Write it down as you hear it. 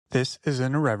This is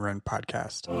an Irreverent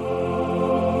podcast.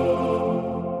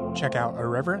 Check out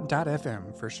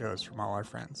irreverent.fm for shows from all our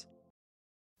friends.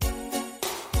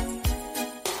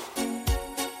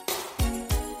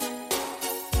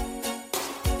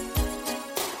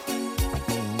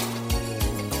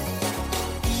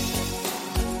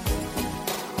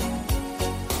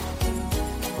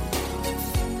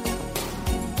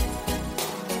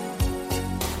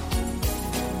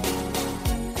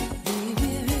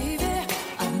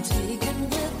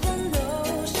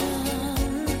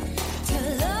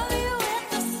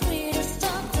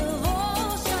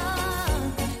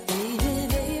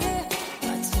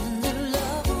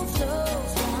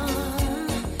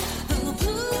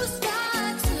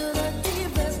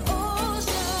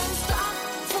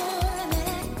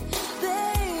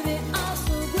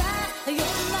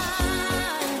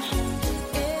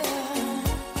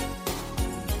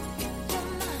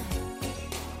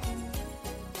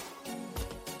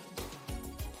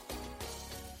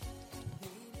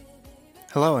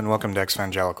 Hello and welcome to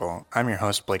Exvangelical. I'm your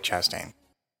host, Blake Chastain.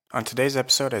 On today's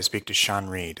episode, I speak to Sean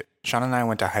Reed. Sean and I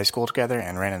went to high school together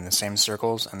and ran in the same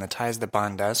circles, and the ties that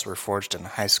bond us were forged in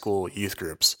high school youth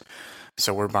groups,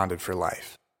 so we're bonded for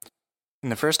life. In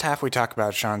the first half, we talk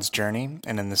about Sean's journey,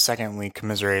 and in the second, we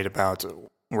commiserate about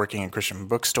working at Christian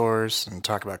bookstores and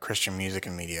talk about Christian music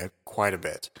and media quite a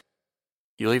bit.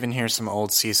 You'll even hear some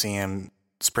old CCM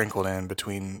sprinkled in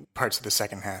between parts of the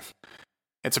second half.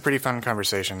 It's a pretty fun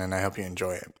conversation, and I hope you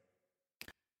enjoy it.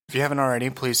 If you haven't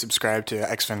already, please subscribe to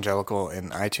Exvangelical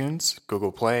in iTunes,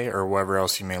 Google Play, or wherever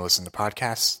else you may listen to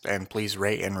podcasts, and please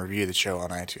rate and review the show on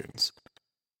iTunes.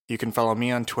 You can follow me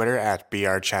on Twitter at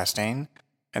brchastain,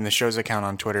 and the show's account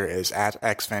on Twitter is at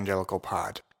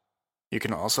exvangelicalpod. You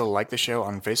can also like the show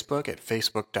on Facebook at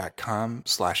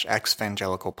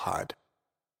facebook.com/exvangelicalpod.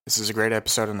 This is a great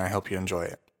episode, and I hope you enjoy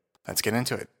it. Let's get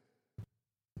into it.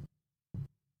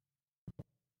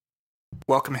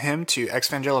 Welcome him to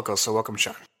Exvangelical, so welcome,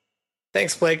 Sean.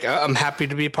 Thanks, Blake. I'm happy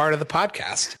to be part of the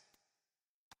podcast.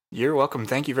 You're welcome.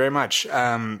 Thank you very much. Like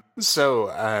I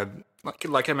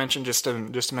mentioned just a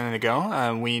minute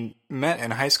ago, we met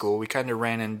in high school. We kind of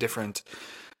ran in different.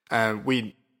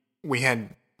 We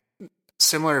had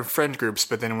similar friend groups,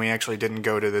 but then we actually didn't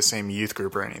go to the same youth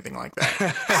group or anything like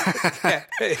that.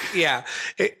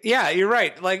 Yeah, you're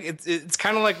right. Like it's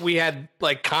kind of like we had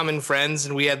like common friends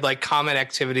and we had like common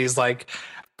activities. Like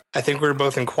I think we were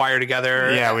both in choir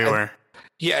together. Yeah, we were.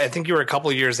 Yeah, I think you were a couple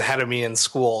of years ahead of me in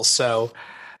school. So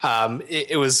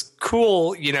it was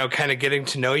cool, kind of getting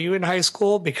to know you in high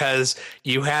school because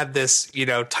you had this,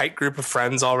 tight group of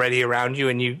friends already around you,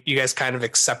 and you guys kind of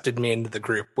accepted me into the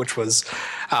group, which was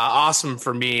awesome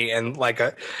for me and like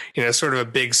a, sort of a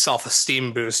big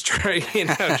self-esteem boost, during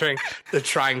the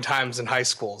trying times in high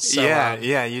school. So,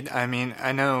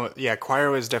 I know. Yeah,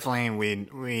 choir was definitely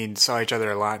we saw each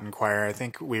other a lot in choir. I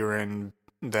think we were in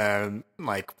the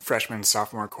like freshman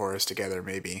sophomore chorus together.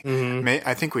 Maybe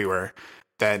I think we were.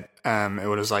 That it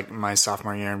was like my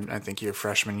sophomore year, I think your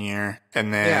freshman year,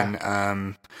 and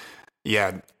then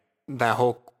that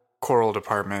whole choral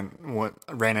department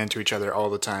ran into each other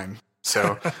all the time.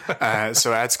 So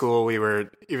so at school we were,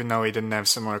 even though we didn't have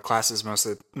similar classes most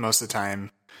of the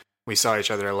time, we saw each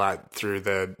other a lot through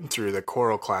the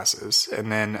choral classes.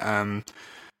 And then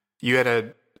you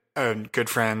had a good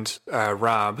friend,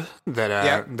 Rob,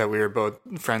 that we were both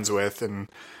friends with, and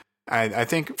I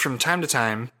think from time to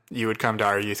time you would come to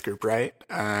our youth group, right?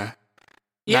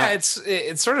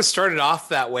 It sort of started off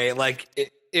that way. Like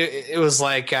it was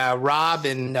like Rob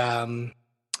and do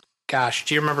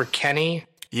you remember Kenny?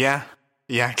 Yeah,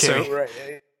 Kenny.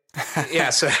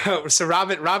 So Rob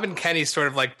and Kenny sort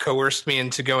of like coerced me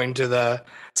into going to the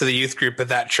youth group at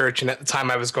that church, and at the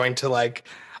time I was going to like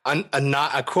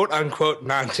a quote unquote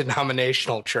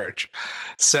non-denominational church.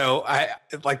 So I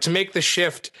like to make the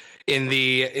shift in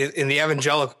the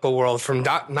evangelical world from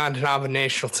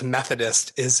non-denominational to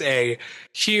Methodist is a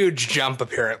huge jump,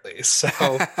 apparently. So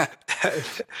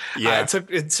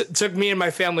it took me and my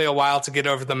family a while to get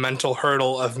over the mental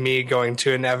hurdle of me going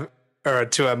to a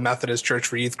Methodist church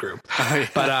for youth group.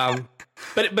 But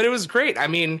it was great. I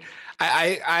mean,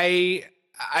 I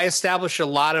established a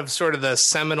lot of sort of the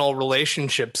seminal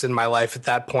relationships in my life at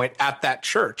that point at that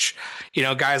church.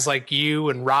 Guys like you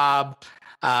and Rob,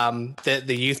 the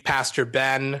youth pastor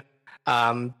Ben,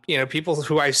 people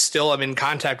who I still am in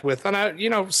contact with on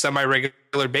a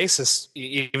semi-regular basis,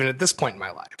 even at this point in my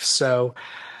life. So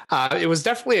it was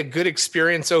definitely a good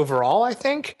experience overall, I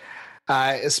think,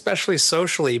 especially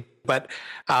socially. But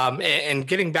and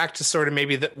getting back to sort of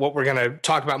maybe what we're going to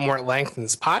talk about more at length in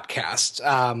this podcast,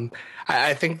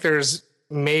 I think there's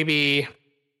maybe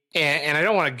and I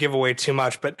don't want to give away too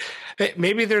much, but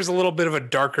maybe there's a little bit of a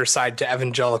darker side to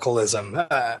evangelicalism,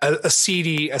 a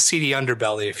seedy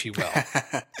underbelly, if you will.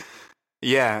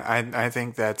 Yeah, I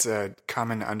think that's a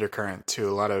common undercurrent to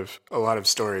a lot of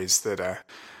stories that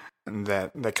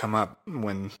come up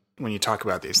when you talk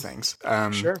about these things.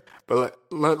 Sure. But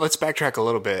let's backtrack a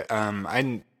little bit.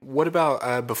 What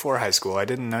about before high school? I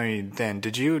didn't know you then.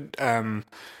 Did you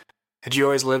had you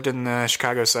always lived in the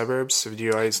Chicago suburbs? Did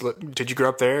you grow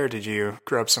up there, or did you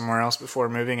grow up somewhere else before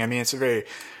moving? I mean, it's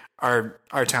our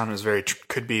town was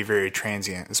could be very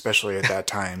transient, especially at that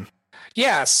time.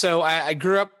 Yeah, so I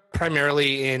grew up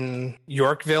primarily in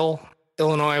Yorkville,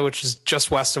 Illinois, which is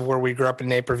just west of where we grew up in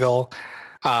Naperville,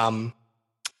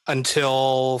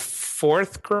 until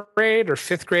fourth grade or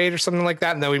fifth grade or something like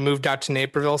that. And then we moved out to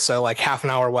Naperville, so like half an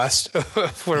hour west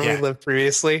of where we lived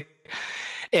previously.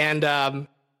 And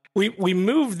we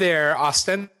moved there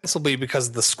ostensibly because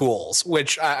of the schools,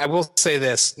 which I will say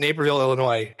this: Naperville,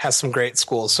 Illinois has some great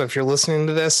schools. So if you're listening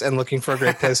to this and looking for a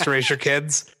great place to raise your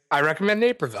kids, I recommend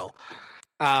Naperville.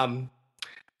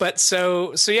 But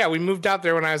so yeah, we moved out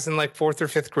there when I was in like fourth or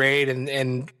fifth grade,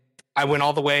 and I went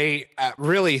all the way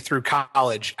really through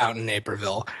college out in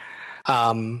Naperville,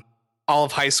 all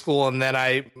of high school. And then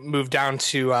I moved down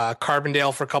to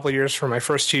Carbondale for a couple of years for my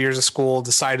first 2 years of school,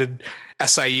 decided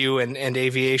SIU and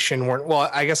aviation weren't, well,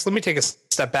 I guess let me take a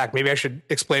step back. Maybe I should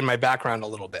explain my background a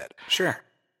little bit. Sure.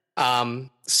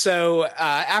 So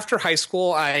after high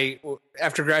school,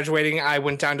 after graduating, I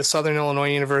went down to Southern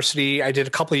Illinois University. I did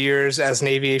a couple of years as an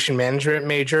aviation management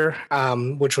major,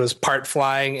 which was part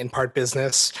flying and part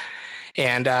business.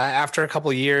 And after a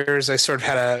couple of years, I sort of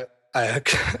had a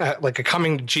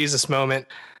coming to Jesus moment,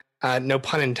 no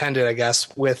pun intended, I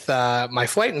guess, with my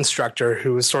flight instructor,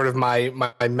 who was sort of my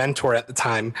mentor at the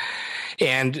time.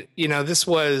 And, this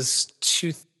was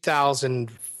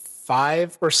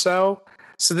 2005 or so.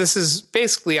 So this is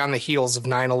basically on the heels of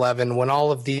 9/11, when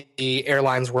all of the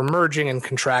airlines were merging and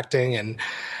contracting. And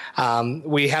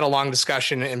we had a long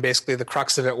discussion, and basically the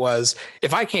crux of it was,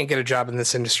 if I can't get a job in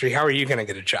this industry, how are you going to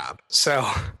get a job? So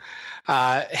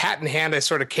hat in hand, I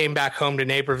sort of came back home to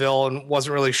Naperville and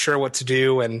wasn't really sure what to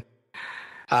do. And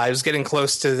I was getting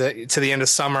close to the end of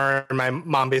summer, and my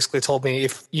mom basically told me,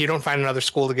 if you don't find another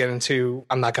school to get into,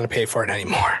 I'm not going to pay for it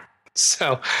anymore.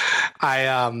 So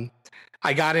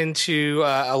I got into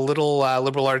a little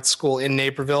liberal arts school in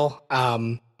Naperville,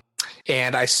 and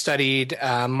I studied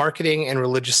marketing and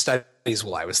religious studies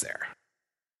while I was there,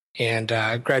 and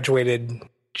graduated,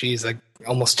 like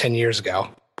almost 10 years ago.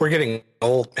 We're getting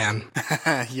old, man.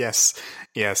 Yes,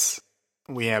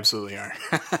 we absolutely are.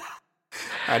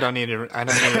 I don't need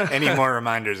any more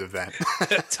reminders of that.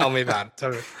 Tell me about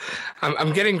it.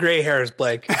 I'm getting gray hairs,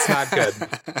 Blake. It's not good.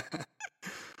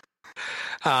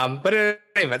 But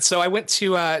anyway, so I went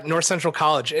to North Central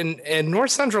College, and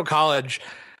North Central College,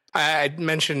 I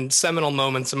mentioned seminal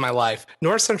moments in my life.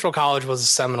 North Central College was a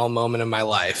seminal moment in my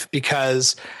life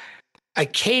because I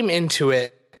came into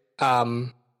it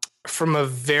from a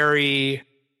very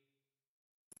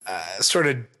sort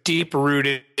of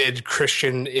deep-rooted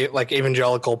Christian, like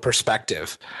evangelical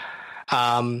perspective.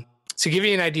 To give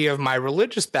you an idea of my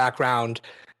religious background,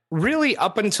 really,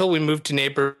 up until we moved to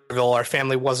Naperville, our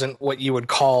family wasn't what you would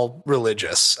call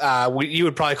religious. You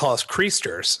would probably call us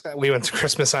Creasters. We went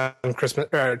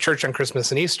to church on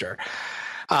Christmas and Easter.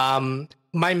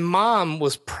 My mom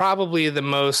was probably the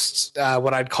most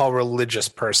what I'd call religious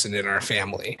person in our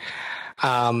family.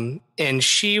 And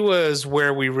she was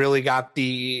where we really got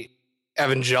the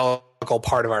evangelical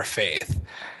part of our faith.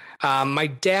 My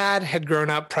dad had grown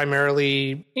up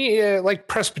primarily like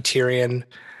Presbyterian,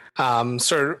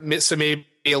 so maybe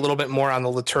a little bit more on the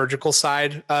liturgical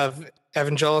side of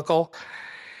evangelical.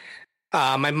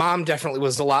 My mom definitely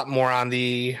was a lot more on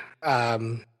the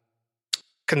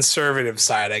conservative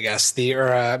side, I guess,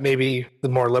 or maybe the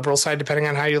more liberal side, depending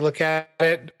on how you look at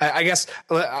it. I guess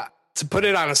to put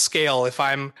it on a scale, if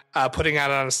I'm putting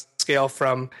it on a scale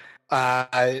from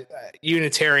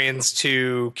Unitarians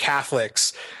to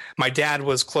Catholics, my dad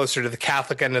was closer to the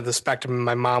Catholic end of the spectrum, and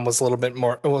my mom was a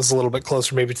little bit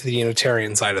closer maybe to the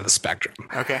Unitarian side of the spectrum.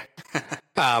 Okay.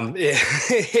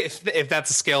 if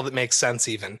that's a scale that makes sense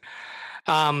even.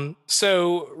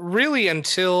 So really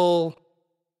until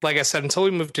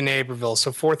we moved to Naperville,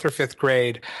 so fourth or fifth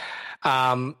grade,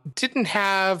 didn't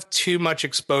have too much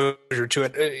exposure to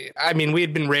it. I mean, we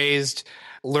had been raised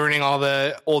learning all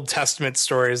the Old Testament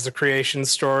stories, the creation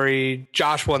story,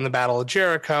 Joshua and the Battle of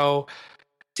Jericho,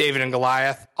 David and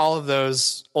Goliath, all of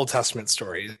those Old Testament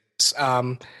stories.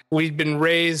 things. We'd been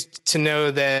raised to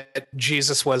know that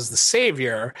Jesus was the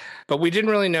Savior, but we didn't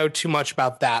really know too much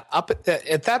about that.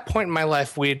 At that point in my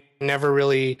life, we'd never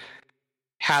really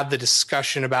had the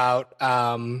discussion about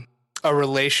a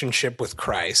relationship with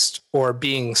Christ or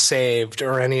being saved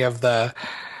or any of the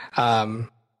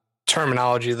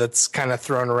terminology that's kind of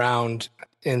thrown around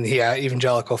in the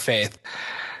evangelical faith.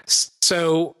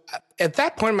 So at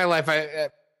that point in my life,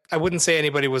 I wouldn't say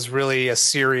anybody was really a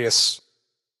serious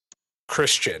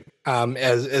Christian,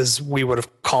 as we would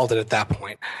have called it at that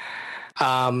point.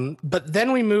 But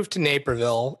then we moved to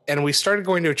Naperville and we started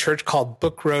going to a church called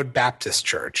Book Road Baptist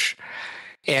Church.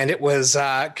 And it was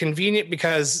convenient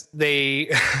because they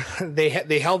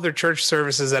held their church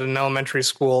services at an elementary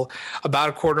school about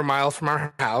a quarter mile from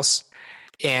our house.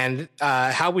 And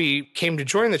how we came to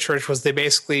join the church was they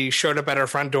basically showed up at our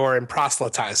front door and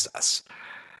proselytized us.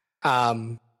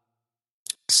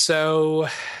 So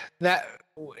that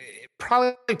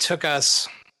probably took us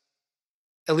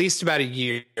at least about a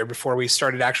year before we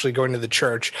started actually going to the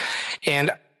church.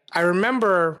 And I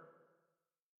remember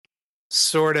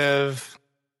sort of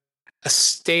a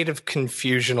state of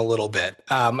confusion a little bit.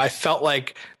 I felt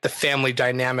like the family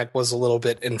dynamic was a little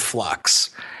bit in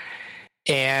flux.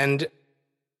 And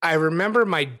I remember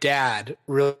my dad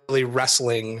really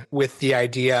wrestling with the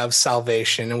idea of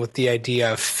salvation and with the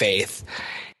idea of faith.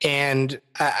 And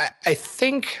I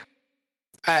think,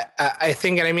 and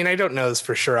I mean, I don't know this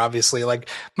for sure, obviously. Like,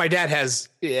 my dad has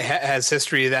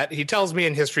history that he tells me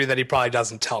in history that he probably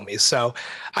doesn't tell me. So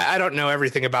I don't know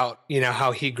everything about,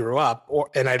 how he grew up,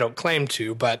 and I don't claim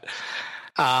to, but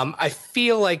I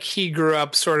feel like he grew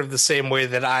up sort of the same way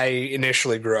that I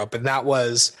initially grew up. And that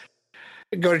was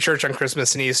go to church on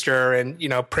Christmas and Easter and,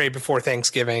 pray before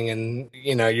Thanksgiving. And,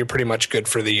 you're pretty much good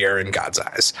for the year in God's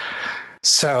eyes.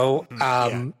 So,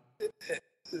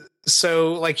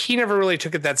 So like he never really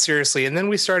took it that seriously. And then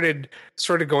we started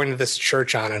sort of going to this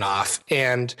church on and off.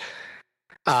 And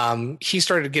he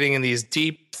started getting in these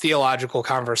deep theological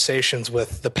conversations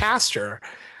with the pastor.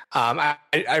 I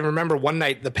remember one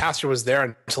night the pastor was there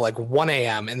until like 1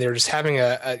 a.m. and they were just having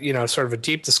a sort of a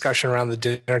deep discussion around the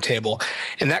dinner table.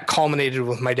 And that culminated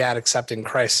with my dad accepting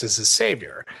Christ as his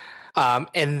savior.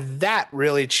 And that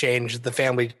really changed the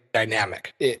family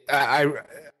dynamic.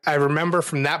 I remember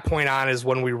from that point on is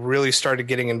when we really started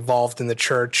getting involved in the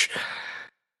church.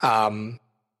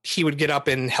 He would get up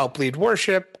and help lead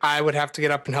worship. I would have to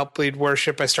get up and help lead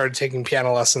worship. I started taking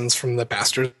piano lessons from the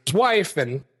pastor's wife.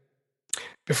 And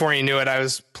before you knew it, I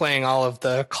was playing all of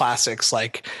the classics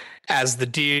like As the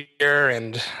Deer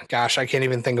and gosh, I can't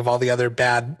even think of all the other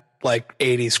bad like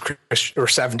 80s or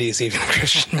 70s even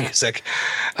Christian music.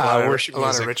 Worship music. A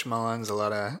lot of Rich Mullins, a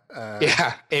lot of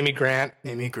Amy Grant,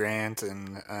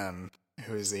 and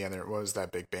who is the other? What was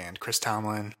that big band? Chris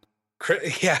Tomlin.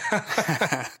 Yeah,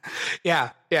 yeah,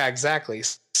 exactly.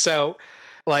 So,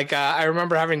 like, I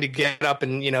remember having to get up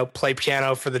and play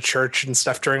piano for the church and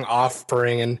stuff during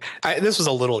offering. And this was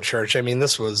a little church. I mean,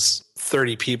 this was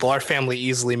 30 people. Our family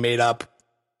easily made up.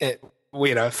 We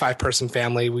had a 5-person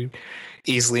family. We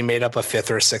easily made up a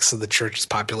fifth or a sixth of the church's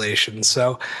population.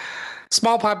 So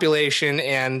small population.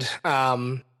 And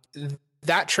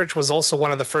that church was also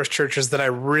one of the first churches that I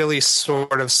really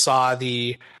sort of saw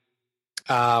the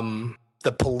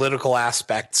political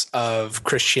aspects of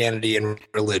Christianity and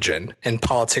religion and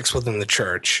politics within the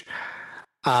church.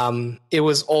 It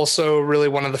was also really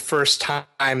one of the first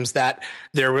times that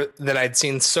that I'd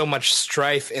seen so much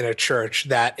strife in a church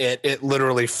that it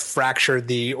literally fractured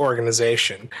the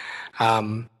organization.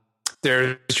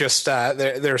 There's just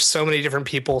there's so many different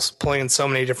people pulling in so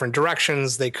many different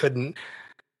directions. They couldn't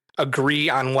agree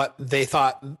on what they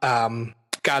thought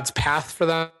God's path for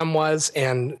them was,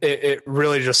 and it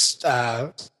really just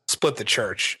split the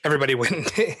church. Everybody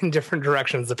went in different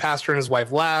directions. The pastor and his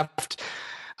wife left.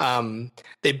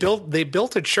 They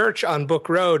built a church on Book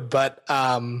Road, but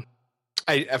from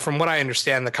what I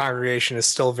understand, the congregation is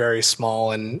still very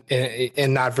small and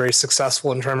not very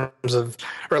successful in terms of,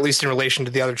 or at least in relation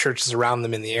to the other churches around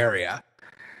them in the area.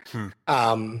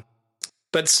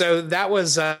 But so that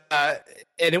was, and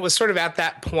it was sort of at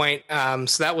that point.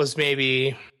 So that was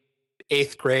maybe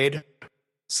 8th grade.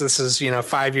 So this is,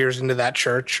 5 years into that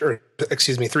church, or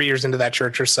excuse me, 3 years into that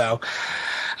church or so.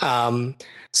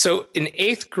 So in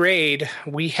 8th grade,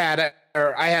 I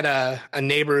had a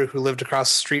neighbor who lived across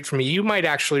the street from me. You might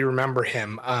actually remember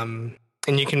him. And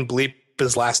you can bleep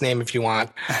his last name if you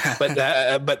want,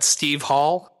 but Steve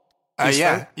Hall.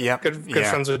 Yeah. Good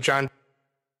friends with John.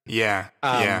 Yeah.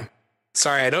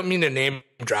 Sorry, I don't mean to name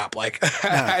drop. Like, No,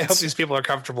 I hope these people are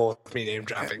comfortable with me name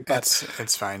dropping. But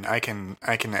it's fine. I can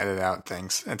edit out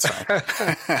things. It's fine.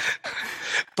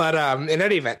 but in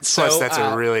any event, so plus that's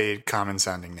a really common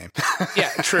sounding name. yeah,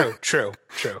 true.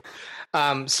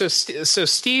 So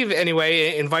Steve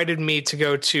anyway invited me to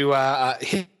go to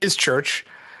his church,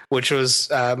 which was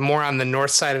more on the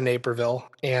north side of Naperville,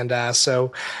 and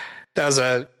so that was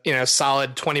a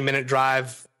solid 20-minute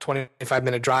drive.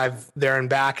 25-minute drive there and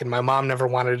back, and my mom never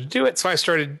wanted to do it, so I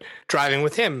started driving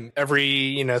with him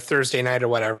every Thursday night or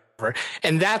whatever.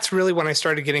 And that's really when I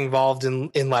started getting involved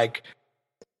in like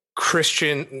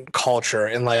Christian culture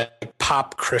and like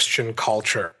pop Christian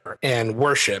culture and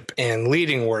worship and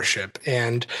leading worship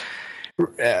and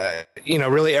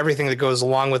really everything that goes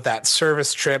along with that.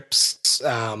 Service trips.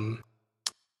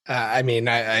 I mean,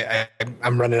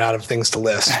 I'm running out of things to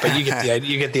list, but you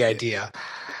get the idea.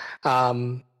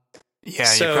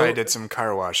 Yeah, you probably did some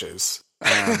car washes.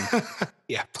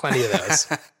 Yeah, plenty of those.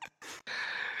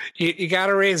 You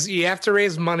have to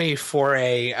raise money for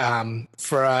a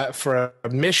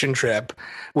mission trip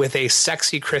with a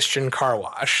sexy Christian car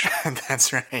wash.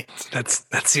 That's right.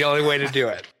 That's the only way to do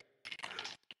it.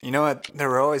 You know what? There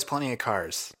were always plenty of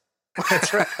cars.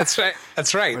 That's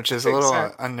right. Which is a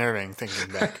little unnerving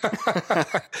thinking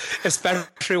back.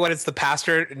 Especially when it's the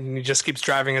pastor and he just keeps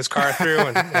driving his car through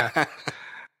and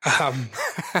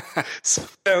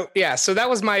yeah. So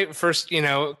that was my first,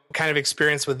 kind of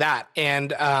experience with that.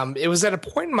 And it was at a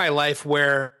point in my life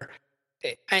where,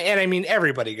 and I mean,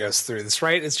 everybody goes through this,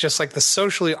 right? It's just like the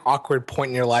socially awkward point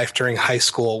in your life during high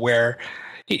school where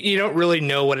you don't really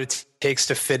know what it takes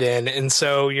to fit in. And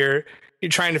so you're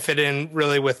trying to fit in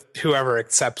really with whoever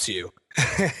accepts you.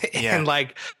 And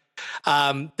like,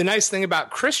 the nice thing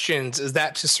about Christians is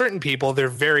that to certain people, they're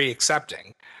very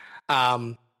accepting.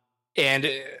 And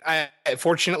I,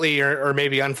 fortunately, or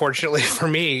maybe unfortunately for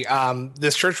me,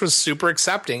 this church was super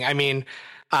accepting. I mean,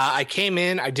 I came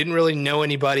in, I didn't really know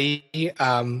anybody.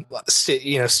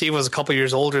 Steve was a couple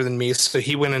years older than me, so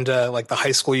he went into like the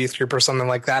high school youth group or something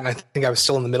like that. And I think I was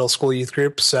still in the middle school youth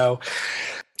group. So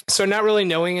not really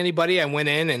knowing anybody, I went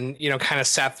in and, kind of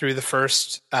sat through the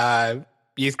first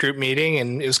youth group meeting,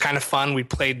 and it was kind of fun. We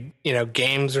played,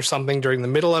 games or something during the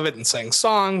middle of it and sang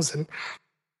songs, and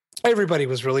everybody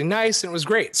was really nice and it was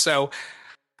great. So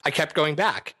I kept going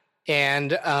back.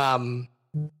 And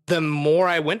the more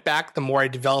I went back, the more I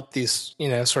developed these,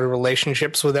 sort of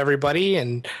relationships with everybody.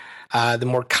 And the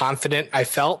more confident I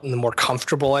felt and the more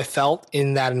comfortable I felt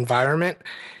in that environment.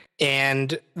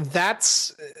 And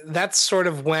that's sort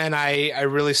of when I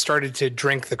really started to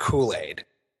drink the Kool-Aid.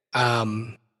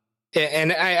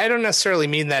 And I don't necessarily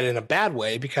mean that in a bad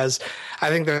way, because I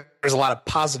think there's a lot of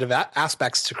positive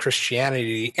aspects to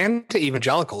Christianity and to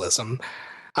evangelicalism.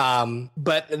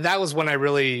 But that was when I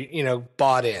really,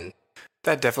 bought in.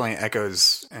 That definitely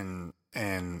echoes in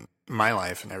my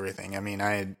life and everything. I mean,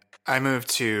 I moved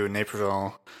to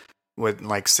Naperville with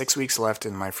like 6 weeks left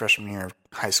in my freshman year of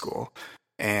high school.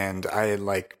 And I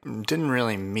didn't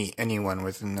really meet anyone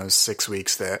within those 6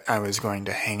 weeks that I was going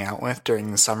to hang out with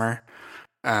during the summer.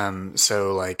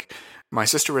 So like my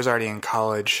sister was already in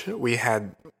college. We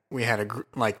had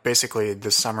basically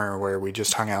this summer where we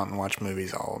just hung out and watched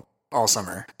movies all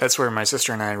summer. That's where my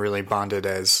sister and I really bonded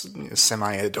as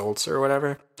semi-adults or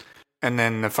whatever. And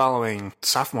then the following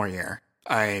sophomore year,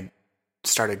 we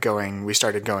started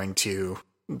going to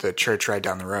the church right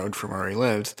down the road from where we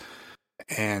lived.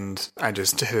 And I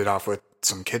just hit it off with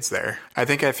some kids there. I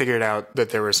think I figured out that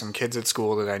there were some kids at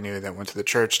school that I knew that went to the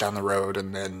church down the road,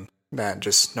 and then that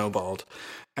just snowballed.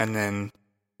 And then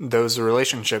those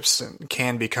relationships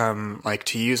can become, like,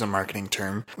 to use a marketing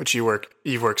term, which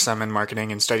you've worked some in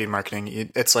marketing and studied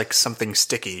marketing. It's like something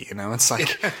sticky, It's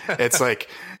like,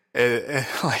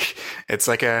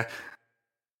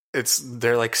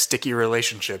 they're like sticky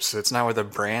relationships. So it's not with a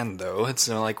brand though. It's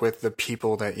like with the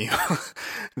people that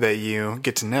you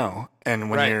get to know. And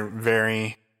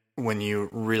when when you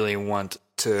really want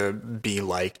to be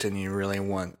liked and you really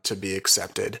want to be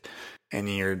accepted and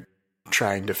you're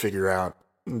trying to figure out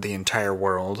the entire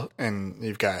world and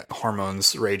you've got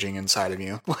hormones raging inside of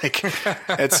you, like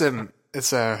it's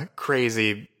a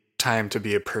crazy time to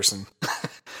be a person.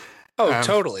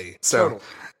 Totally. So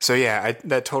yeah,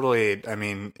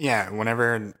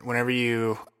 whenever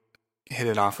you hit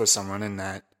it off with someone in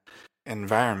that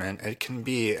environment, it can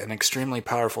be an extremely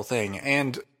powerful thing.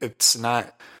 And it's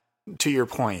not, to your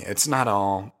point, it's not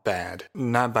all bad.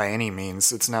 Not by any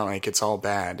means. It's not like it's all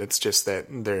bad. It's just that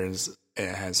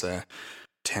it has a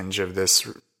tinge of this,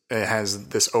 it has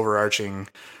this overarching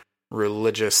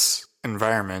religious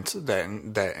environment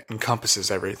that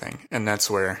encompasses everything, and that's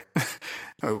where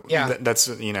that's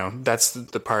that's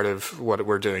the part of what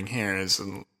we're doing here is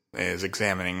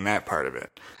examining that part of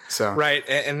it. So right,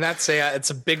 and that's it's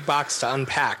a big box to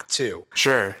unpack too.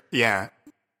 Sure, yeah.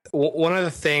 One of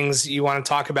the things you want to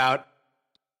talk about,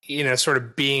 sort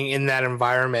of being in that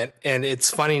environment, and it's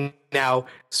funny now,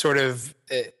 sort of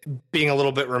being a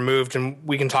little bit removed, and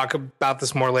we can talk about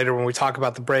this more later when we talk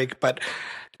about the break, but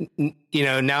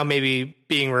now maybe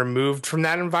being removed from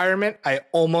that environment, I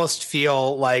almost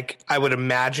feel like I would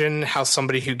imagine how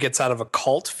somebody who gets out of a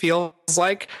cult feels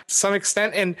like to some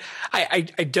extent. And I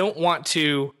don't want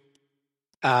to,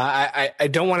 I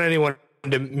don't want anyone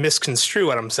to misconstrue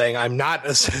what I'm saying. I'm not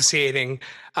associating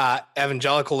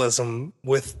evangelicalism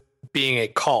with being a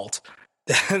cult.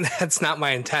 That's not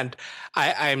my intent.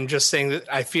 I'm just saying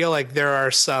that I feel like there are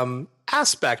some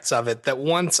aspects of it that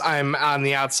once I'm on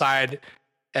the outside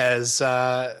as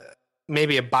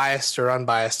maybe a biased or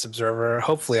unbiased observer,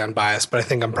 hopefully unbiased, but I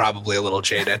think I'm probably a little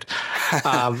jaded.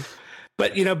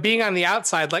 But, being on the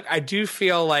outside, like I do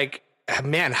feel like,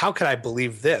 man, how could I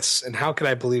believe this? And how could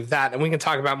I believe that? And we can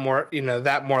talk about more,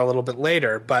 that more a little bit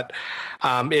later, but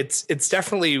it's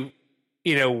definitely,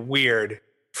 weird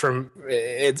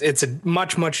it's a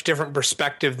much, much different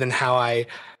perspective than how I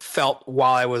felt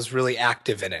while I was really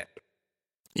active in it.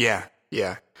 Yeah.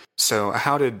 Yeah. So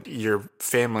how did your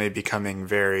family becoming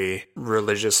very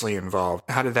religiously involved,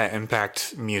 how did that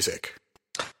impact music?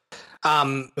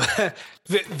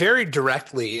 Very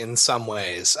directly in some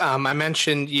ways. I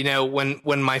mentioned,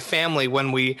 when my family,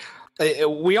 when we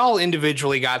all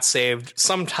individually got saved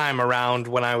sometime around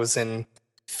when I was in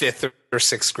 5th or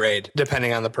 6th grade,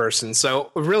 depending on the person.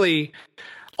 So really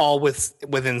all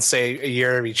within, say, a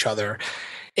year of each other.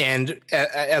 And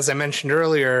as I mentioned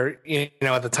earlier,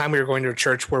 at the time we were going to a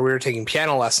church where we were taking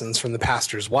piano lessons from the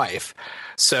pastor's wife.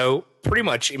 So pretty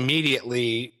much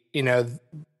immediately,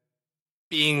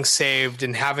 being saved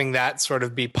and having that sort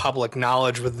of be public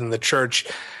knowledge within the church,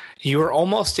 you were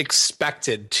almost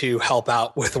expected to help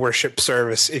out with worship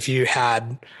service if you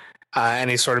had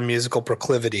any sort of musical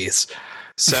proclivities.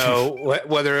 So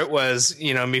whether it was,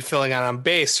 me filling out on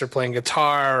bass or playing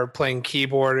guitar or playing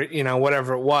keyboard,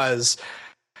 whatever it was,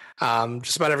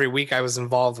 just about every week I was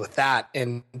involved with that.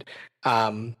 And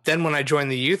then when I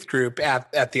joined the youth group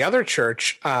at the other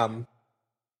church,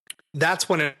 that's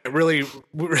when it really,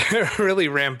 really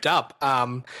ramped up.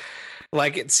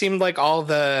 Like it seemed like all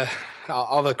the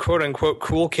quote unquote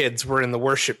cool kids were in the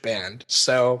worship band.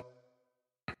 So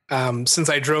since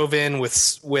I drove in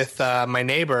with my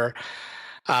neighbor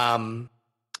to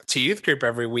youth group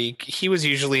every week, he was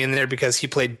usually in there because he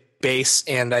played bass,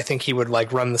 and I think he would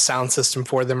like run the sound system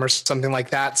for them or something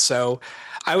like that. So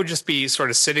I would just be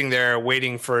sort of sitting there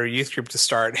waiting for youth group to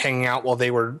start, hanging out while they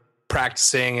were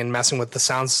practicing and messing with the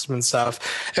sound system and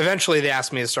stuff. Eventually they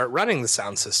asked me to start running the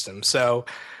sound system. So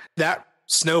that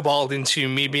snowballed into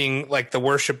me being like the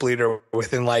worship leader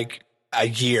within like a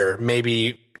year,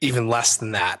 maybe even less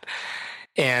than that.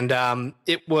 And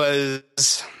it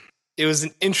was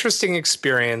an interesting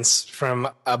experience from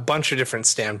a bunch of different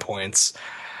standpoints.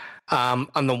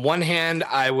 On the one hand,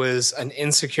 I was an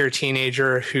insecure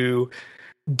teenager who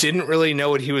didn't really know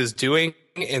what he was doing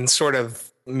and sort of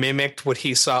mimicked what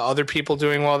he saw other people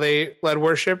doing while they led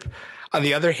worship. On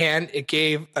the other hand, it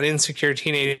gave an insecure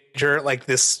teenager like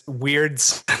this weird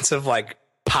sense of like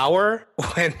power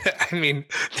when, I mean,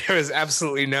 there was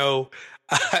absolutely no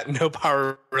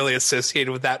power really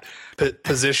associated with that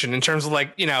position in terms of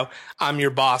like, I'm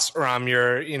your boss or I'm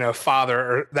your, father,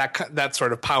 or that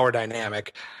sort of power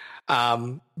dynamic.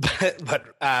 So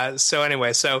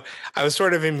anyway, so I was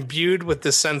sort of imbued with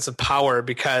this sense of power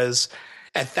because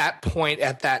at that point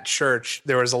at that church,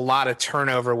 there was a lot of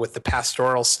turnover with the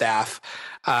pastoral staff.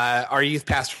 Our youth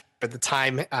pastor at the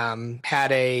time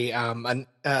had an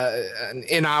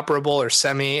inoperable or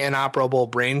semi-inoperable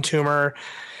brain tumor,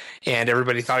 and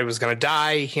everybody thought he was going to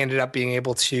die. He ended up being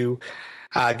able to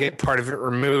get part of it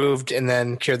removed and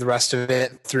then cured the rest of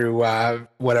it through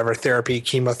whatever therapy,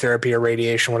 chemotherapy or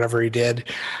radiation, whatever he did.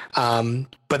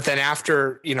 But then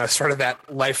after, sort of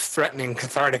that life-threatening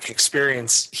cathartic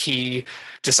experience, he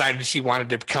decided he wanted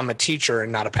to become a teacher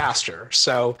and not a pastor.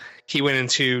 So he went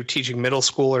into teaching middle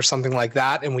school or something like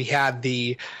that. And we had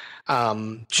the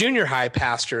junior high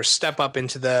pastor step up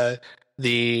into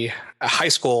the high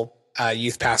school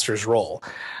youth pastor's role,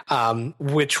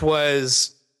 which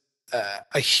was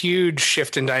a huge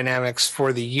shift in dynamics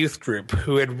for the youth group,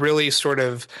 who had really sort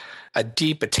of a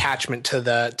deep attachment to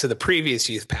the previous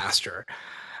youth pastor.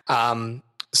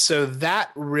 so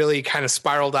that really kind of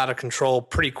spiraled out of control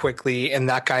pretty quickly, and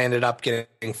that guy ended up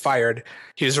getting fired.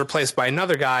 He was replaced by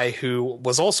another guy who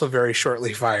was also very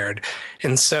shortly fired.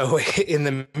 And so in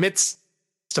the midst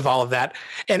of all of that,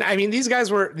 and I mean, these guys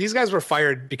were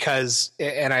fired because,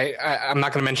 and I'm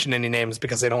not going to mention any names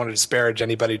because I don't want to disparage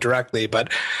anybody directly,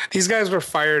 but these guys were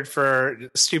fired for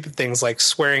stupid things like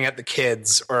swearing at the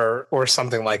kids or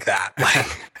something like that.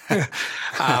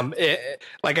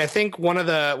 Like I think one of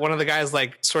the guys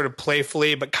like sort of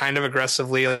playfully but kind of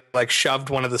aggressively like shoved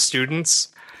one of the students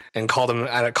and called him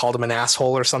an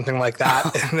asshole or something like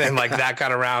that. And then like that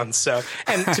got around. So,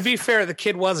 and to be fair, the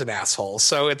kid was an asshole.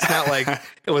 So it's not like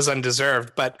it was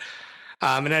undeserved, but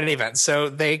in any event, so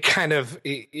they kind of,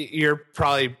 you're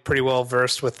probably pretty well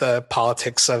versed with the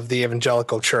politics of the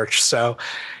evangelical church. So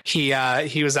he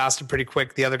was ousted pretty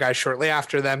quick. The other guy shortly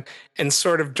after them. And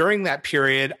sort of during that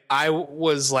period, I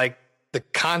was like the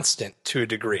constant to a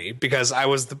degree because I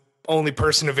was the only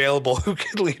person available who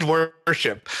could lead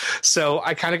worship. So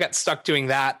I kind of got stuck doing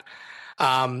that.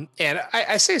 And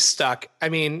I say stuck, I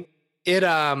mean, it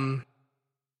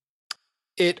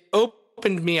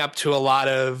opened me up to a lot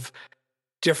of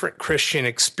different Christian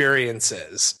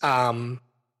experiences. I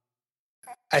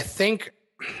think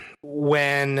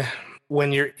when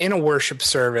you're in a worship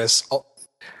service,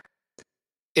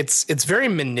 it's very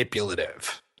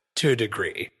manipulative to a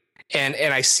degree. And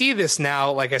I see this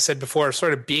now, like I said before,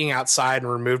 sort of being outside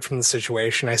and removed from the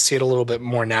situation. I see it a little bit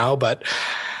more now. But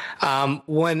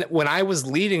when I was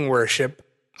leading worship,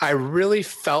 I really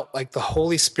felt like the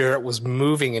Holy Spirit was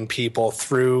moving in people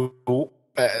through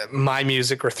my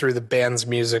music or through the band's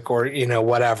music or,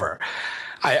 whatever.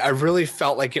 I really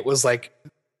felt like it was like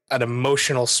an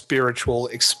emotional, spiritual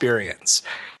experience.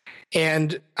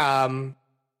 And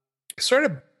sort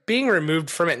of being removed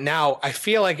from it now, I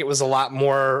feel like it was a lot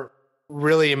more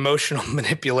really emotional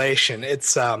manipulation.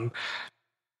 It's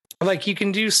like you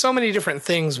can do so many different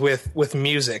things with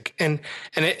music, and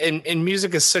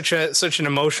music is such an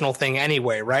emotional thing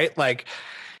anyway, right? Like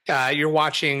you're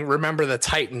watching Remember the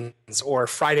Titans or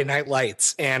Friday Night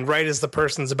Lights, and right as the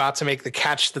person's about to make the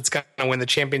catch that's going to win the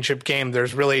championship game,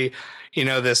 there's really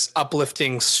this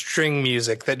uplifting string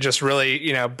music that just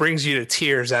really brings you to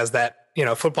tears as that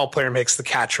football player makes the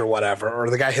catch or whatever, or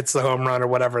the guy hits the home run or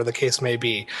whatever the case may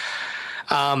be.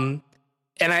 And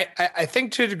I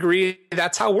think to a degree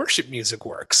that's how worship music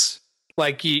works.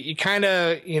 Like you kind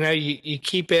of, you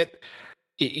keep it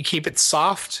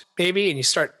soft maybe, and you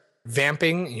start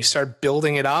vamping and you start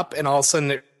building it up, and all of a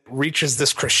sudden it reaches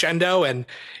this crescendo and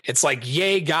it's like,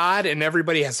 yay, God. And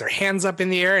everybody has their hands up in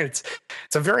the air, and it's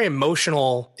a very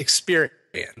emotional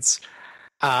experience.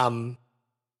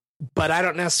 But I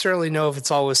don't necessarily know if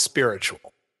it's always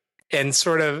spiritual. And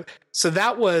sort of, so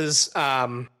that was,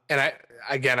 and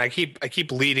I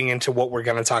keep leading into what we're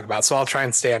going to talk about, so I'll try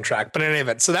and stay on track. But in any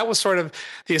event, so that was sort of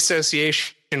the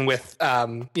association with,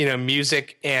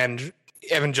 music and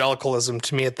evangelicalism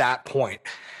to me at that point.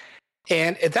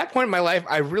 And at that point in my life,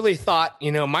 I really thought,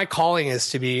 my calling is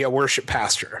to be a worship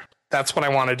pastor. That's what I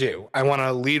want to do. I want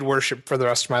to lead worship for the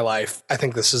rest of my life. I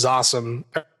think this is awesome.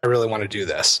 I really want to do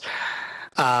this.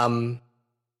 And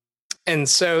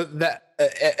so that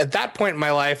at that point in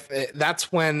my life,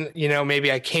 that's when,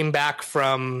 maybe I came back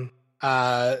from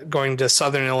going to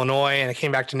Southern Illinois, and I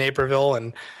came back to Naperville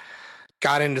and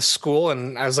got into school,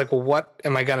 and I was like, well, what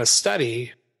am I going to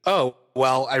study? Oh,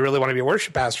 well, I really want to be a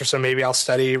worship pastor, so maybe I'll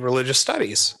study religious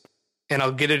studies, and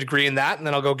I'll get a degree in that, and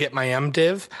then I'll go get my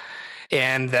MDiv,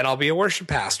 and then I'll be a worship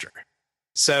pastor.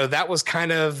 So that was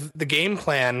kind of the game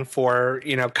plan for,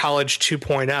 college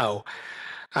 2.0.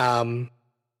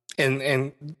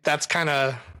 And that's kind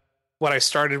of what I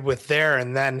started with there.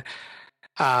 And then,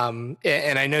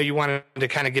 and I know you wanted to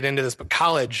kind of get into this, but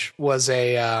college was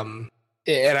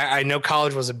and I know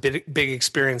college was a big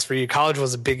experience for you. College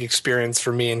was a big experience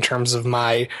for me in terms of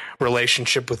my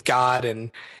relationship with God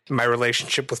and my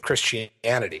relationship with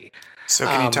Christianity. So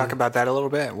can you talk about that a little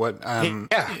bit?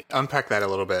 Unpack that a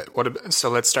little bit. So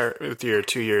let's start with your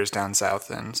 2 years down south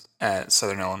and at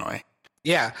Southern Illinois.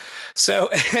 Yeah.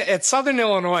 So at Southern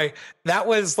Illinois, that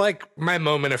was like my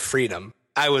moment of freedom.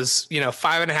 I was,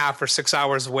 5.5 or 6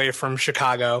 hours away from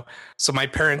Chicago. So my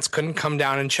parents couldn't come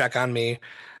down and check on me.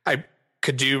 I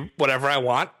could do whatever I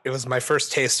want. It was my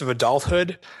first taste of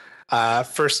adulthood,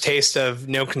 first taste of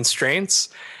no constraints.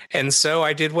 And so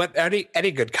I did what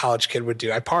any good college kid would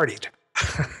do. I partied.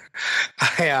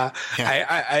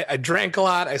 I drank a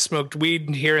lot. I smoked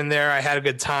weed here and there. I had a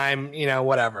good time,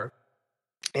 whatever.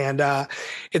 And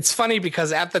it's funny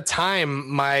because at the time,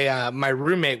 my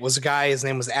roommate was a guy. His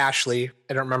name was Ashley.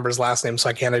 I don't remember his last name, so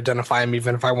I can't identify him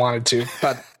even if I wanted to.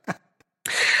 But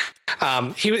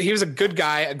He was a good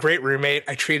guy, a great roommate.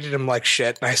 I treated him like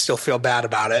shit, and I still feel bad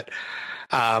about it.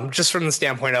 Just from the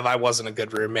standpoint of I wasn't a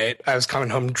good roommate. I was coming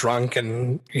home drunk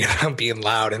and being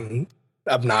loud and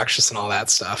obnoxious and all that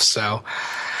stuff. So,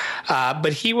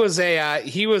 but he was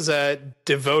a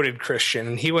devoted Christian,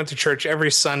 and he went to church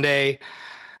every Sunday.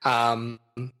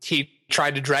 He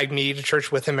tried to drag me to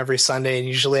church with him every Sunday, and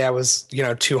usually I was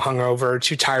too hungover,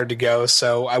 too tired to go,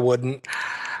 so I wouldn't.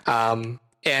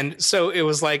 And so it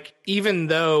was like, even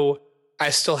though I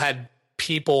still had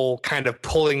people kind of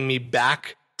pulling me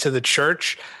back to the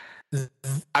church,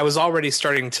 I was already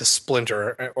starting to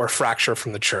splinter or fracture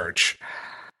from the church.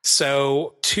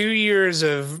 So 2 years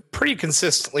of pretty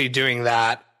consistently doing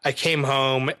that, I came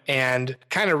home and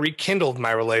kind of rekindled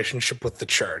my relationship with the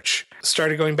church.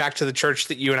 Started going back to the church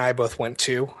that you and I both went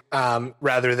to,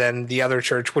 rather than the other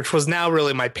church, which was now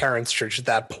really my parents' church at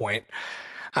that point.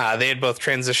 They had both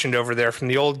transitioned over there from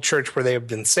the old church where they had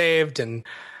been saved, and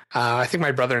I think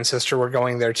my brother and sister were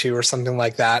going there too, or something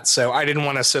like that. So I didn't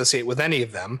want to associate with any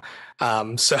of them.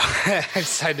 So I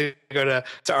decided to go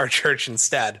to our church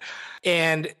instead.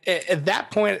 And at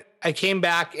that point, I came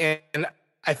back, and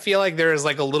I feel like there is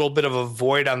like a little bit of a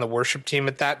void on the worship team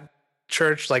at that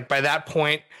church. Like by that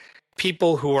point,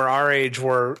 people who were our age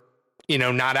were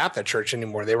not at that church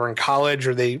anymore. They were in college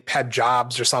or they had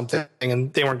jobs or something,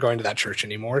 and they weren't going to that church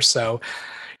anymore. So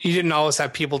you didn't always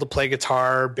have people to play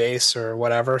guitar, bass, or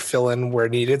whatever, fill in where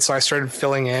needed. So I started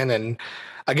filling in. And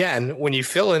again, when you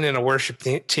fill in a worship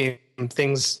team,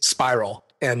 things spiral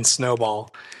and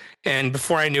snowball. And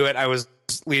before I knew it, I was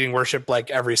leading worship like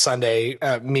every Sunday,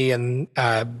 me and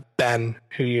Ben,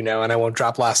 who and I won't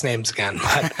drop last names again.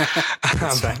 But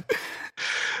That's fine.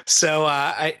 So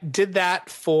I did that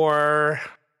for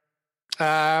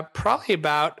probably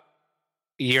about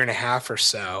a year and a half or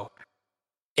so.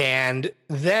 And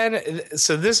then,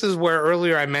 so this is where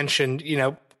earlier I mentioned,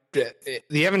 the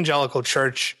evangelical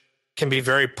church can be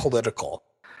very political.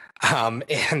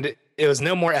 And it was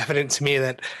no more evident to me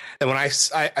that when I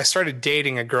started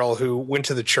dating a girl who went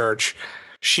to the church.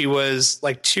 She was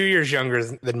like 2 years younger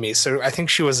than me. So I think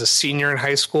she was a senior in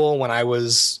high school when I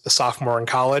was a sophomore in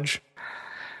college.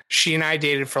 She and I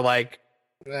dated for like,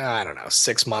 I don't know,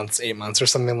 6 months, 8 months or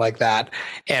something like that.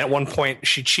 And at one point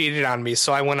she cheated on me.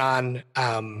 So I went on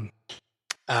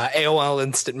AOL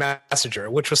Instant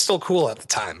Messenger, which was still cool at the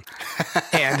time.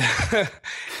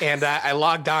 And I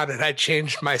logged on and I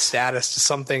changed my status to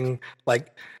something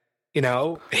like,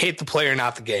 hate the player,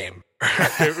 not the game.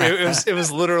 it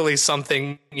was literally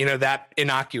something, that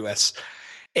innocuous.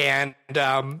 And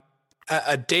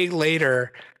a day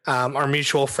later, our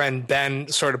mutual friend Ben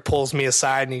sort of pulls me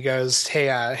aside and he goes,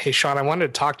 hey, Sean, I wanted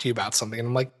to talk to you about something. And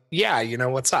I'm like, yeah,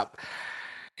 what's up?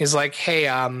 He's like, hey,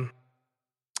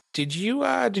 did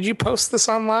you post this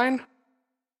online?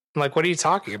 I'm like, what are you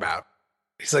talking about?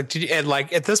 He's like, did you? And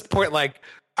like at this point, like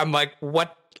I'm like,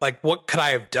 what could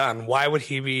I have done? Why would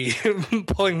he be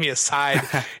pulling me aside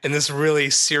in this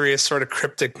really serious sort of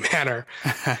cryptic manner?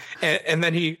 And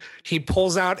then he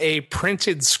pulls out a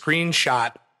printed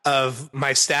screenshot of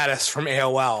my status from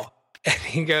AOL. And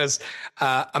he goes,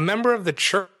 a member of the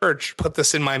church put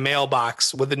this in my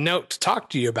mailbox with a note to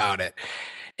talk to you about it.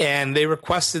 And they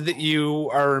requested that you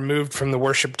are removed from the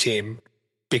worship team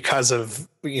because of,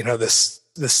 this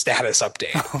status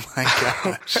update. Oh my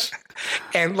gosh.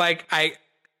 And like,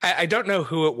 I don't know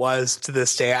who it was to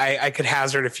this day. I could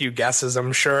hazard a few guesses,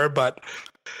 I'm sure, but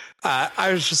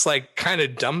I was just like kind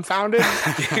of dumbfounded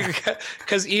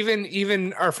because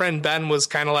even our friend Ben was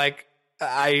kind of like,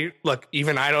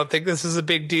 even I don't think this is a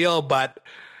big deal, but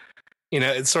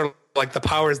it's sort of like the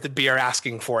powers that be are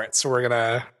asking for it, so we're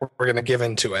gonna give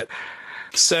into it.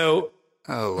 So,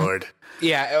 oh Lord.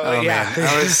 Yeah. Oh, yeah.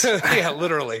 Man. Yeah,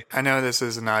 literally. I know this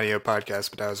is an audio podcast,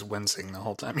 but I was wincing the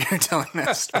whole time you were telling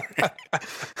that story.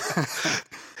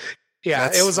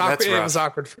 Yeah, it was awkward. It was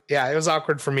awkward. Yeah, it was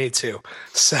awkward for me too.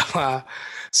 So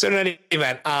in any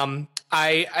event,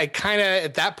 I kind of,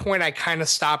 at that point, I kind of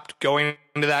stopped going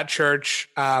to that church.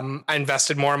 I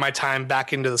invested more of my time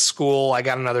back into the school. I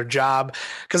got another job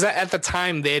because at the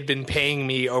time they had been paying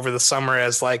me over the summer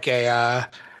as like a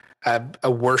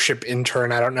worship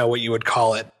intern. I don't know what you would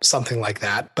call it, something like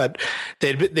that. But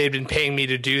they'd been paying me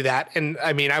to do that, and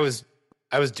I mean, I was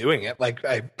doing it. Like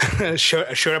I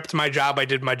showed up to my job. I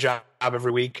did my job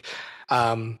every week.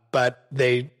 But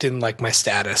they didn't like my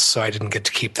status, so I didn't get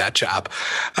to keep that job.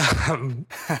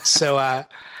 So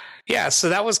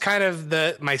that was kind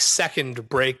of my second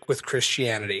break with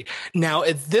Christianity. Now,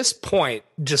 at this point,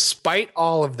 despite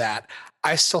all of that,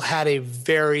 I still had a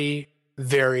very,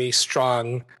 very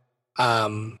strong,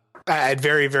 I had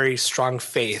very, very strong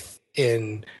faith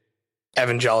in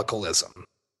evangelicalism.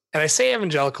 And I say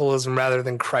evangelicalism rather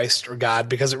than Christ or God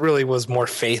because it really was more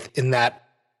faith in that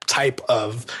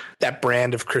that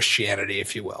brand of Christianity,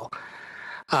 if you will.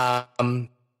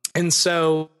 And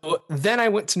so then I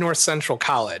went to North Central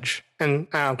College, and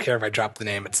I don't care if I drop the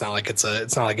name. It's not like it's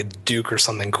not like a Duke or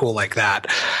something cool like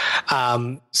that.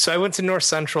 So I went to North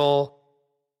Central,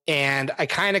 and I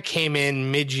kind of came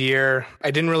in mid-year.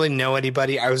 I didn't really know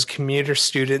anybody. I was a commuter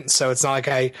student, so it's not like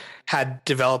I had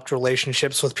developed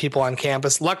relationships with people on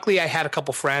campus. Luckily, I had a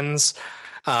couple friends.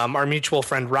 Our mutual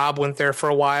friend Rob went there for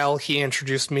a while. He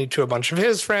introduced me to a bunch of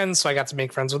his friends, so I got to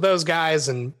make friends with those guys,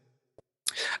 and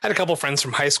I had a couple friends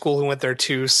from high school who went there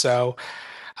too. So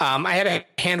I had a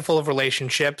handful of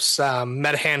relationships,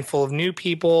 met a handful of new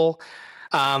people.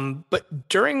 But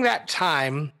during that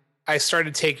time, I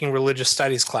started taking religious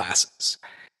studies classes,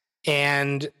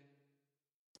 and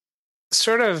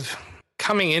sort of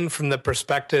coming in from the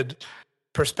perspective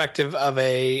of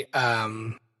a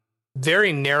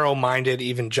very narrow-minded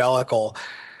evangelical,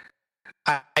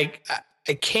 I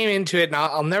came into it, and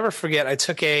I'll never forget. I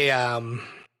took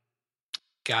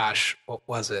what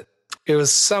was it? It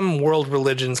was some world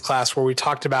religions class where we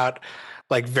talked about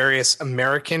like various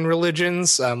American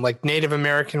religions, like Native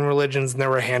American religions, and there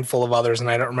were a handful of others, and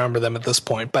I don't remember them at this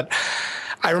point. But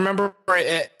I remember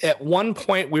at one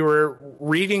point we were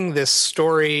reading this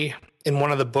story in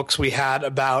one of the books we had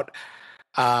about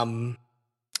a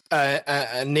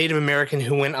Native American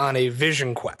who went on a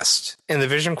vision quest, and the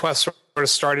vision quest sort of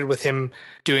started with him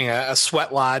doing a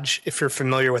sweat lodge. If you're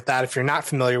familiar with that, if you're not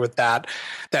familiar with that,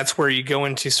 that's where you go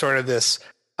into sort of this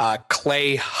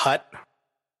clay hut,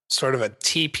 sort of a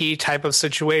teepee type of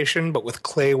situation, but with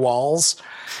clay walls.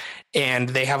 And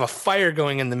they have a fire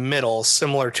going in the middle,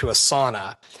 similar to a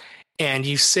sauna. And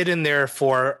you sit in there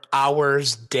for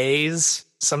hours, days,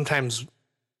 sometimes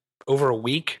over a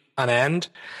week on end,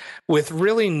 with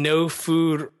really no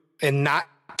food and not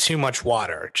too much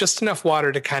water, just enough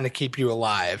water to kind of keep you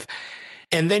alive.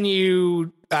 And then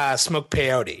you smoke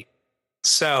peyote.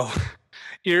 So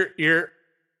you're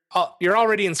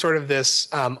already in sort of this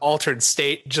altered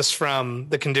state just from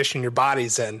the condition your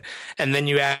body's in, and then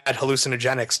you add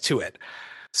hallucinogenics to it.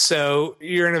 So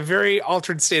you're in a very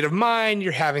altered state of mind.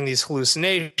 You're having these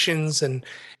hallucinations, and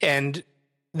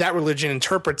that religion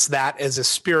interprets that as a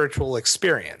spiritual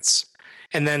experience.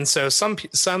 And then so some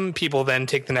people then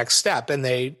take the next step, and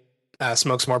they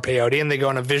smoke some more peyote, and they go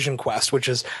on a vision quest, which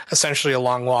is essentially a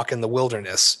long walk in the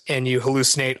wilderness, and you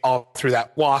hallucinate all through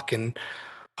that walk, and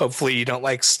hopefully you don't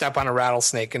like step on a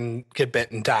rattlesnake and get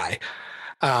bit and die.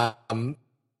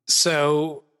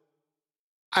 So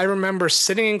I remember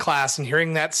sitting in class and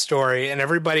hearing that story, and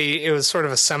it was sort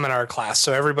of a seminar class.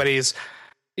 So everybody's,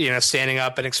 standing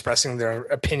up and expressing their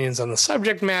opinions on the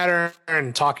subject matter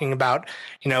and talking about,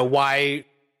 why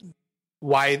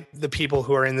the people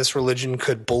who are in this religion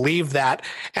could believe that.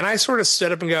 And I sort of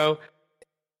stood up and go,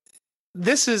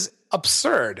 this is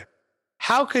absurd.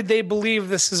 How could they believe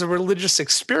this is a religious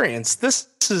experience? This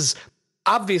is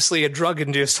obviously a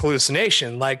drug-induced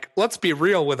hallucination. Like, let's be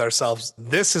real with ourselves.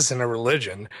 This isn't a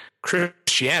religion.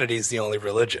 Christianity is the only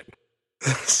religion.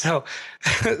 So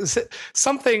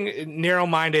something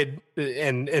narrow-minded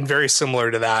and very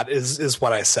similar to that is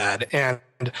what I said. And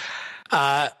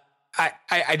I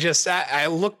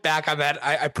look back on that.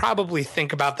 I probably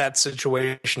think about that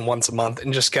situation once a month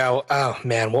and just go, oh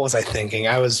man, what was I thinking?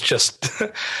 I was just,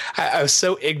 I was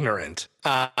so ignorant.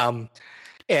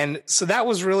 And so that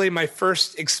was really my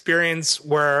first experience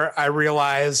where I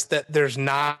realized that there's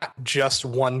not just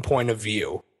one point of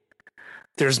view.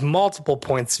 There's multiple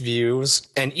points of views.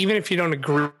 And even if you don't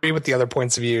agree with the other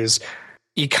points of views,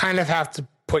 you kind of have to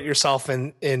put yourself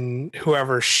in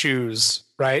whoever's shoes,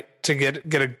 right? To get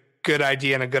a good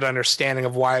idea and a good understanding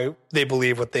of why they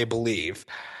believe what they believe.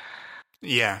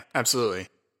 Yeah, absolutely.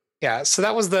 Yeah. So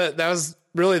that was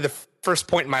really the first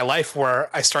point in my life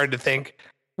where I started to think,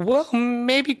 well,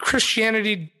 maybe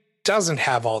Christianity doesn't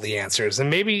have all the answers, and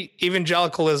maybe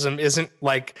evangelicalism isn't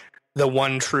like the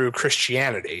one true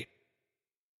Christianity.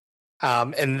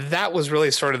 And that was really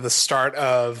sort of the start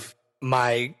of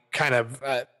my kind of,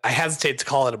 I hesitate to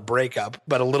call it a breakup,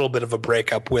 but a little bit of a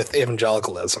breakup with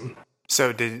evangelicalism.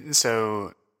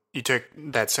 So you took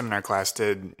that seminar class.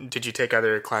 Did you take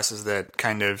other classes that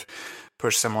kind of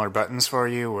push similar buttons for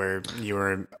you, where you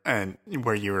were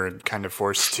kind of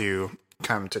forced to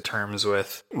come to terms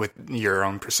with your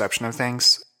own perception of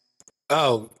things?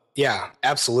 Oh yeah,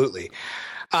 absolutely.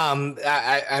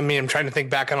 I mean, I'm trying to think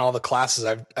back on all the classes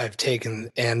I've taken,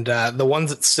 and the ones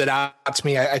that stood out to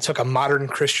me, I took a modern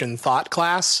Christian thought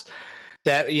class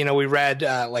that, we read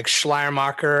like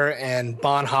Schleiermacher and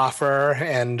Bonhoeffer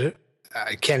and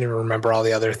I can't even remember all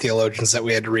the other theologians that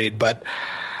we had to read, but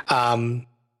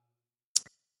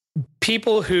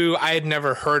people who I had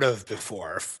never heard of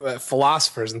before,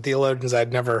 philosophers and theologians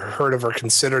I'd never heard of or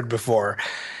considered before.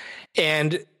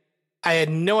 And I had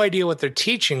no idea what their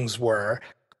teachings were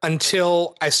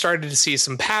until I started to see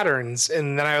some patterns.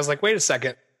 And then I was like, wait a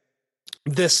second,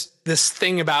 this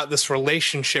thing about this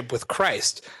relationship with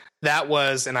Christ, that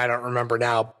was, and I don't remember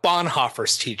now,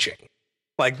 Bonhoeffer's teaching.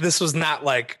 Like, this was not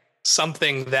like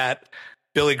something that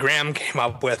Billy Graham came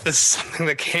up with. This is something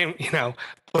that came,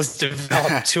 was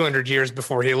developed 200 years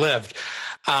before he lived.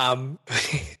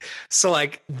 So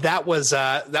like that was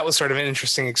sort of an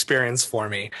interesting experience for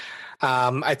me.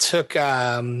 I took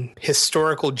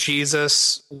Historical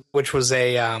Jesus, which was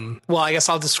I guess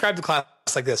I'll describe the class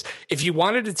like this. If you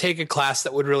wanted to take a class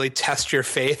that would really test your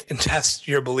faith and test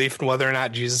your belief in whether or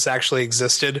not Jesus actually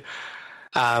existed,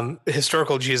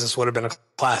 Historical Jesus would have been a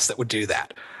class that would do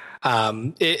that.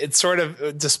 It sort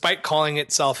of, despite calling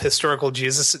itself Historical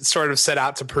Jesus, it sort of set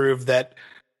out to prove that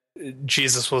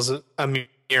Jesus was a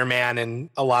mere man, and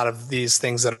a lot of these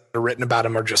things that are written about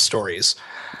him are just stories.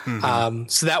 Mm-hmm.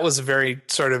 So that was a very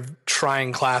sort of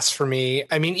trying class for me.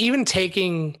 I mean, even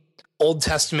taking Old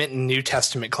Testament and New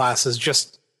Testament classes,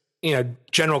 just,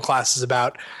 general classes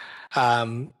about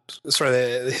sort of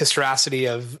the historicity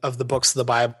of the books of the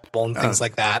Bible and things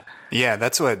like that. Yeah,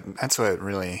 that's what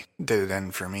really did it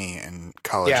in for me in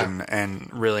college,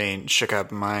 and really shook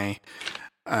up my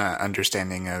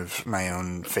understanding of my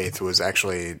own faith. Was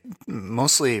actually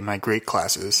mostly my Greek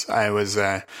classes. I was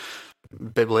a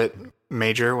Biblit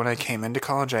major when I came into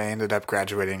college. I ended up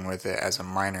graduating with it as a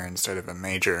minor instead of a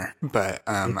major, but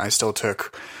I still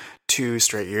took 2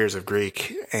 straight years of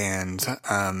Greek, and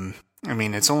I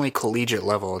mean, it's only collegiate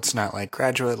level. It's not like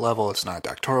graduate level. It's not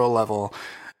doctoral level,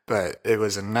 but it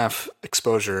was enough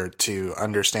exposure to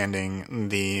understanding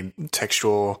the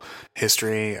textual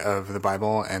history of the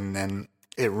Bible. And then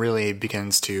it really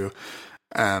begins to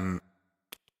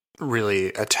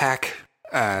really attack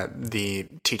the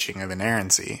teaching of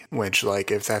inerrancy, which,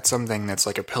 like, if that's something that's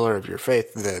like a pillar of your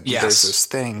faith, that there's this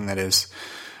thing that is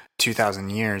 2,000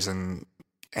 years and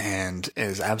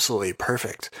is absolutely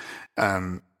perfect.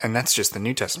 And that's just the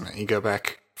New Testament. You go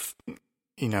back,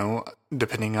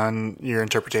 depending on your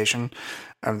interpretation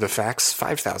of the facts,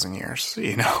 5,000 years,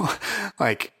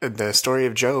 like the story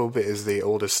of Job is the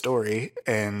oldest story.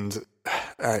 And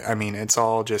I mean, it's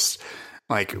all just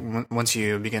like, once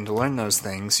you begin to learn those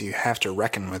things, you have to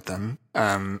reckon with them.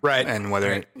 Right. And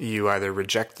whether you either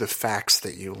reject the facts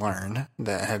that you learn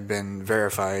that have been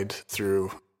verified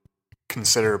through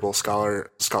considerable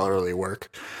scholarly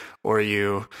work, or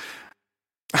you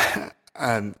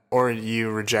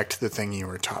reject the thing you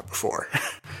were taught before,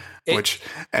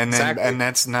 and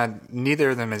that's not, neither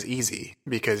of them is easy,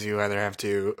 because you either have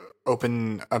to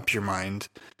open up your mind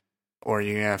or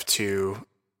you have to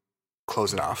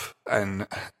close it off. And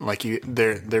like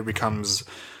there becomes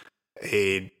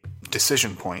a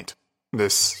decision point,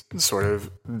 this sort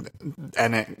of,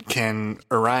 and it can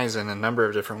arise in a number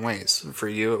of different ways. For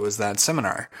you, it was that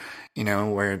seminar,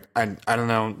 where I don't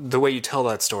know, the way you tell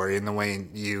that story and the way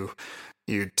you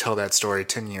tell that story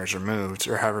 10 years removed,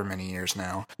 or however many years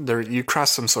now, there you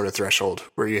crossed some sort of threshold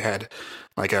where you had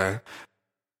like a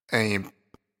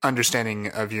understanding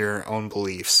of your own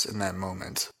beliefs in that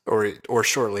moment, or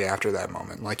shortly after that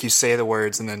moment. Like, you say the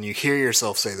words and then you hear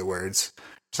yourself say the words.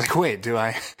 It's like, wait, do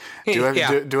I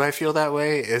feel that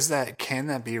way? Can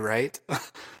that be right?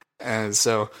 And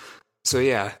so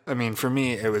yeah, I mean, for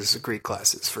me, it was Greek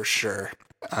classes for sure.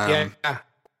 Yeah.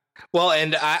 Well,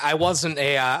 and I wasn't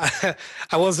I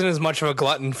wasn't as much of a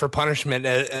glutton for punishment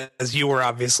as you were.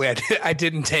 Obviously, I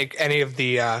didn't take any of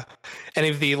the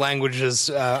languages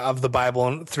of the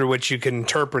Bible through which you can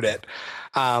interpret it.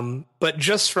 But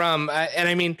just from, and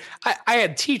I mean, I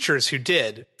had teachers who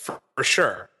did for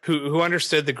sure, who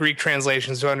understood the Greek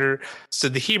translations, who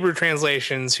understood the Hebrew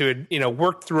translations, who had,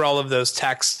 worked through all of those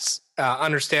texts,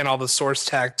 understand all the source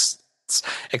texts,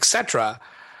 etc.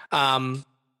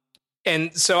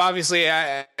 And so obviously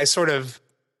I sort of,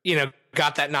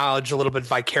 got that knowledge a little bit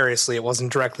vicariously. It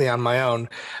wasn't directly on my own,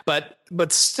 but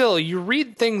still, you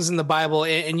read things in the Bible,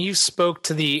 and you spoke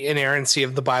to the inerrancy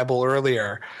of the Bible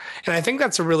earlier. And I think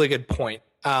that's a really good point.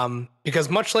 Because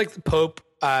much like the Pope,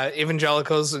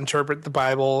 evangelicals interpret the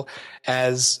Bible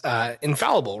as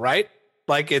infallible, right?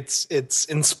 Like it's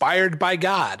inspired by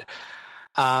God.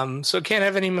 So it can't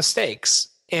have any mistakes.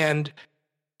 And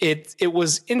it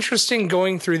was interesting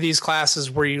going through these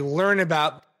classes where you learn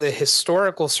about the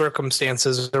historical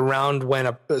circumstances around when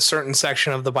a certain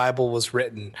section of the Bible was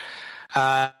written.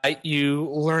 You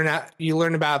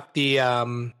learn about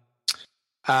the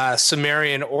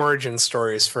Sumerian origin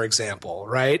stories, for example,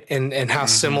 right? And how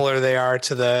similar they are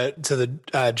to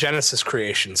the Genesis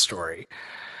creation story.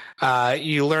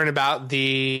 You learn about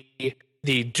the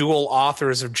dual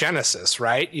authors of Genesis,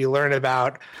 right? You learn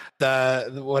about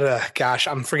gosh,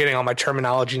 I'm forgetting all my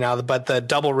terminology now, but the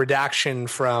double redaction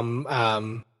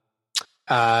from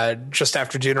just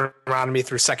after Deuteronomy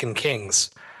through Second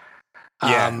Kings.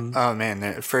 Oh man,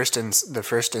 the first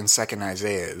and second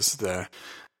Isaiahs, the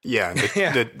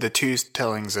two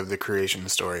tellings of the creation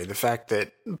story. The fact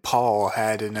that Paul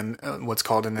had what's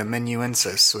called an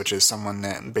amanuensis, which is someone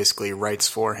that basically writes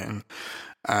for him,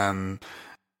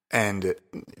 and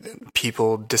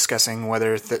people discussing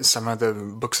whether some of the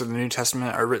books of the New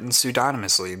Testament are written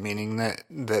pseudonymously, meaning that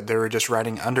they were just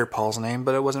writing under Paul's name,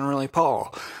 but it wasn't really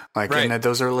Paul. And that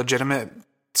those are legitimate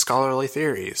scholarly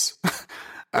theories.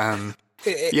 That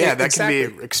exactly.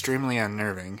 Can be extremely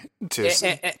unnerving to.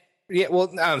 Yeah,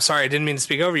 well, I'm sorry, I didn't mean to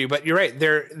speak over you, but you're right.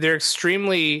 They're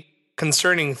extremely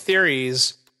concerning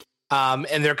theories, and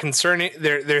they're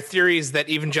theories that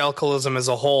evangelicalism as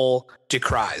a whole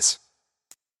decries.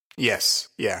 Yes,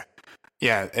 yeah.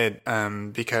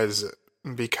 Because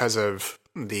of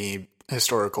the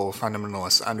historical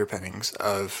fundamentalist underpinnings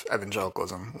of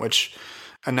evangelicalism, which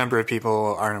a number of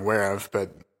people aren't aware of,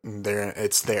 but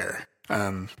it's there.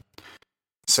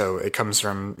 So it comes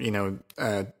from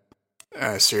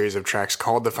a series of tracts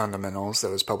called The Fundamentals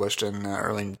that was published in the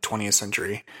early 20th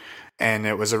century. And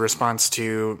it was a response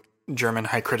to German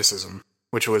high criticism,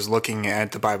 which was looking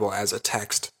at the Bible as a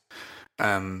text.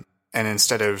 And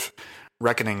instead of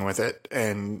reckoning with it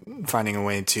and finding a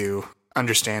way to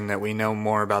understand that we know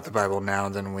more about the Bible now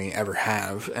than we ever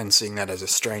have, and seeing that as a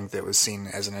strength, it was seen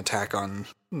as an attack on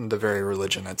the very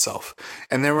religion itself.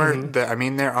 And there were,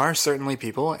 there are certainly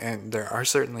people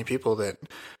that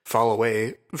fall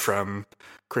away from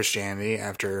Christianity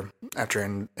after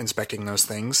inspecting those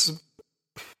things.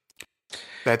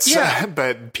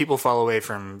 But people fall away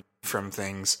from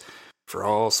things for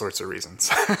all sorts of reasons.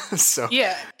 So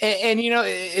and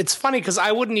it's funny because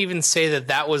I wouldn't even say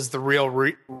that was the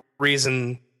real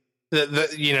reason,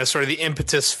 the sort of the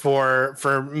impetus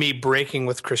for me breaking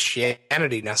with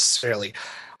Christianity necessarily.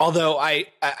 Although I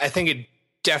think it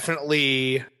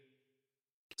definitely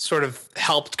sort of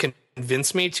helped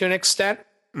convince me to an extent.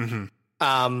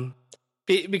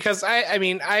 Because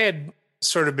I had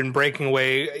sort of been breaking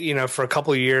away, for a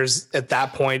couple of years at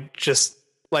that point, just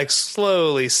like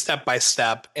slowly, step by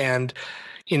step. And,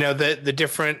 the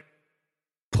different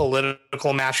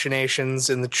political machinations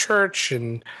in the church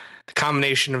and the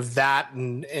combination of that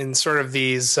and sort of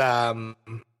these, what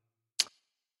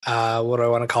do I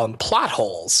want to call them? Plot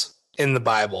holes in the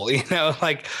Bible,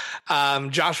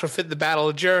 Joshua fit the Battle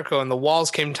of Jericho and the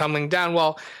walls came tumbling down.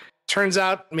 Well, turns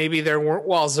out maybe there weren't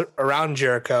walls around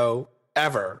Jericho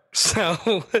ever.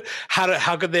 So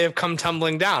how could they have come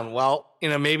tumbling down? Well,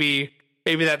 maybe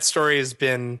that story has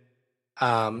been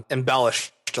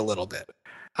embellished a little bit.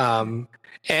 And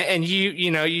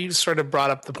you sort of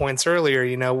brought up the points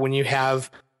earlier, when you have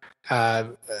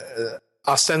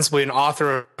ostensibly an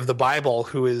author of the Bible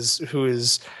who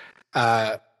is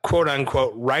quote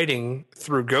unquote writing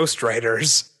through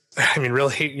ghostwriters. I mean,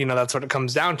 really, that's what it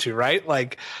comes down to, right?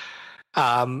 Like,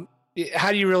 how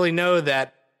do you really know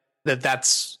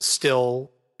that's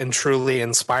still and truly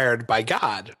inspired by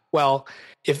God? Well,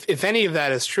 if any of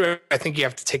that is true, I think you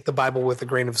have to take the Bible with a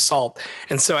grain of salt.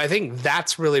 And so I think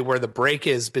that's really where the break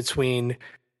is between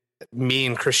me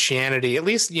and Christianity, at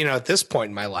least, at this point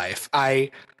in my life. I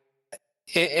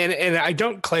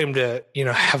don't claim to,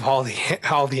 have all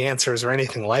the answers or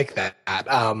anything like that.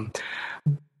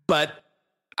 But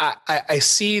I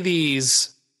see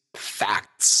these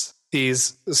facts,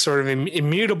 these sort of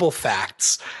immutable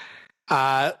facts,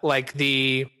 like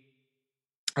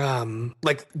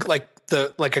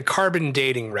a carbon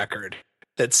dating record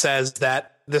that says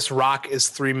that this rock is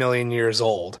 3 million years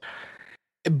old.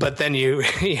 But then you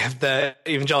have the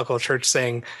evangelical church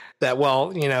saying that,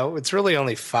 well, it's really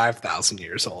only 5,000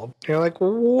 years old. You're like,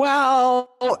 well,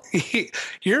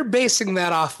 you're basing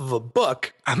that off of a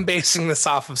book. I'm basing this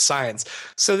off of science.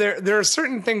 So there are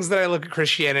certain things that I look at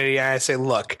Christianity and I say,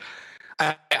 look,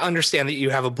 I understand that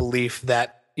you have a belief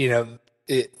that,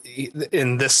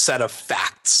 in this set of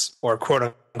facts, or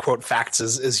quote unquote facts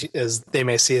as they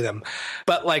may see them.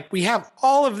 But we have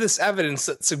all of this evidence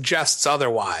that suggests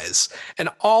otherwise, and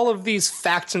all of these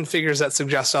facts and figures that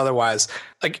suggest otherwise.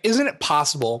 Isn't it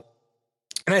possible?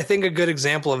 And I think a good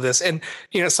example of this, and,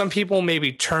 some people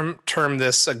maybe term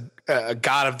this a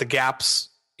God of the gaps,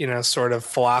 sort of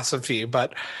philosophy,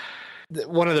 but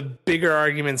one of the bigger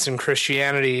arguments in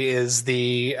Christianity is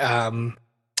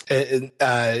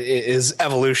is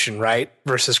evolution, right,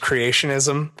 versus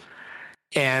creationism.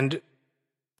 And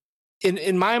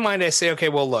in my mind, I say, okay,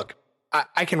 well, look,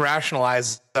 I can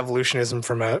rationalize evolutionism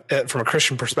from a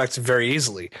Christian perspective very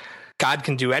easily. God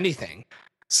can do anything,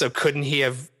 so couldn't he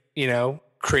have,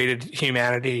 created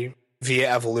humanity via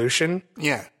evolution?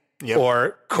 Yeah. Yep.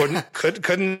 Or couldn't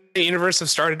the universe have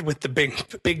started with the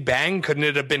Big Bang? Couldn't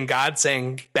it have been God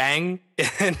saying bang,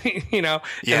 and and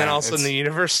then all of a sudden the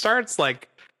universe starts? Like,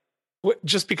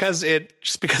 just because it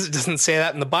doesn't say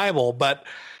that in the Bible, but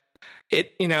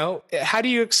it, how do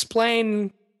you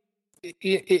explain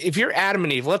if you're Adam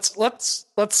and Eve? Let's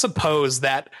suppose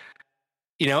that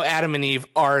Adam and Eve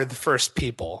are the first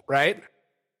people, right?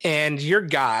 And you're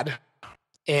God,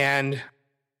 and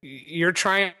you're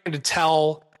trying to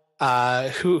tell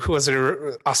who was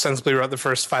it ostensibly wrote the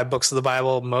first 5 books of the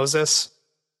Bible? Moses?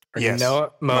 Or yes.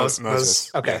 Noah? Moses.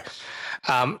 Okay.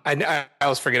 Yeah. I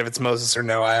always forget if it's Moses or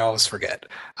Noah. I always forget.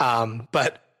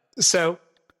 But so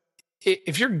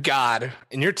if you're God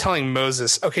and you're telling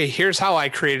Moses, okay, here's how I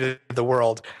created the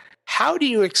world, how do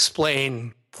you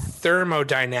explain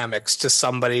thermodynamics to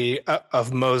somebody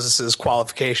of Moses's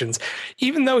qualifications?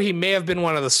 Even though he may have been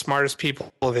one of the smartest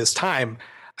people of his time,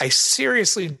 I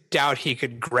seriously doubt he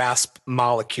could grasp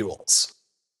molecules.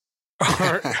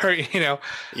 or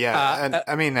Yeah.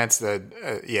 I mean, that's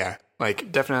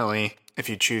like definitely if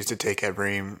you choose to take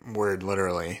every word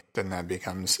literally, then that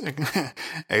becomes,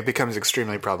 it becomes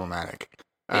extremely problematic.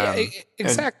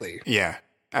 Exactly.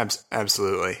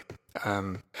 Absolutely.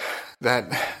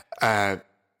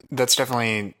 That's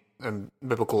definitely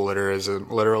biblical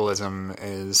literalism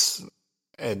is,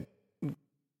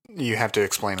 you have to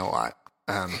explain a lot.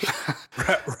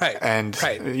 Right. And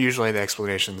usually the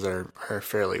explanations are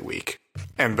fairly weak.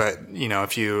 But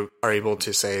if you are able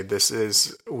to say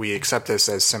we accept this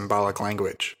as symbolic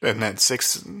language, and that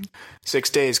six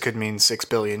days could mean 6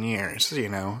 billion years,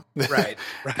 right.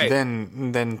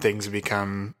 Then things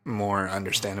become more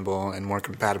understandable and more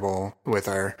compatible with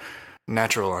our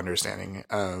natural understanding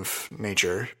of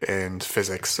nature and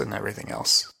physics and everything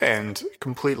else, and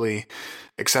completely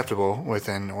acceptable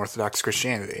within Orthodox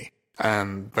Christianity.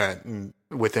 But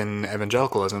within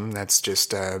evangelicalism, that's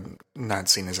just not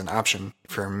seen as an option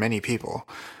for many people.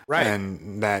 Right.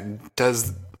 And that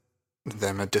does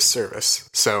them a disservice.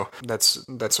 So that's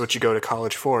what you go to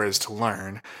college for, is to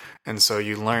learn. And so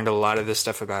you learned a lot of this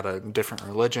stuff about different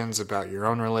religions, about your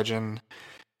own religion.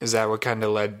 Is that what kind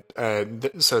of led?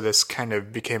 So this kind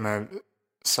of became a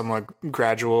somewhat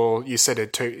gradual. You said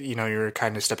it took, you were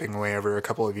kind of stepping away over a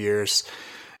couple of years.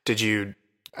 Did you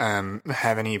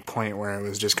have any point where it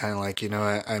was just kind of like,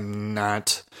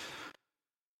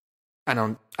 I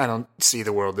don't see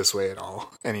the world this way at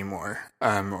all anymore?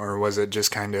 Or was it just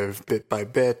kind of bit by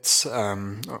bit?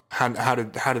 How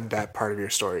did that part of your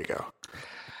story go?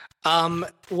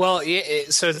 Well,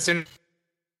 so it's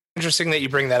interesting that you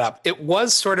bring that up. It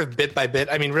was sort of bit by bit.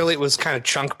 I mean, really, it was kind of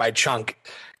chunk by chunk.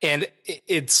 And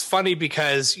it's funny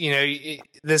because,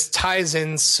 this ties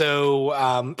in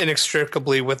so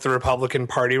inextricably with the Republican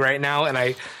Party right now.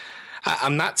 And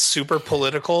I'm not super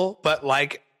political, but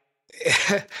like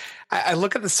I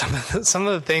look at some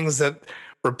of the things that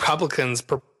Republicans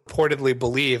purportedly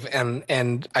believe,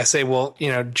 and I say, well,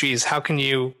 geez, how can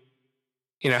you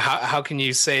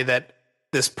say that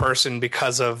this person,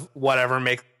 because of whatever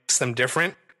makes them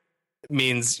different,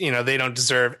 means they don't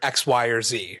deserve X, Y, or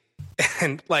Z?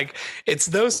 And like, it's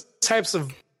those types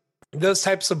of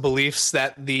beliefs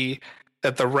that the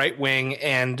right wing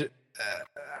and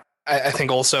I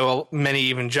think also many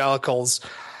evangelicals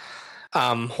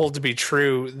hold to be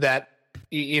true. That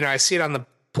I see it on the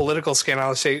political scale.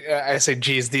 I say,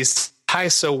 geez, these tie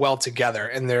so well together,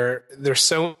 and they're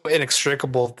so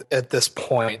inextricable at this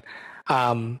point.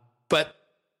 But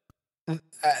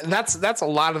that's a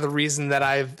lot of the reason that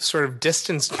I've sort of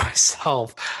distanced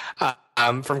myself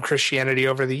from Christianity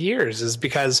over the years, is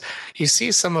because you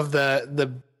see some of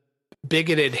the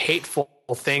bigoted, hateful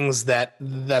things that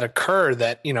occur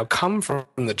that come from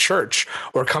the church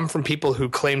or come from people who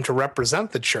claim to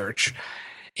represent the church,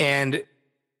 and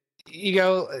you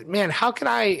go, man, how can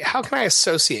I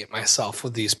associate myself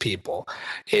with these people?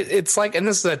 It's like, and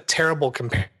this is a terrible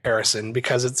comparison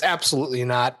because it's absolutely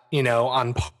not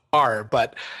on par,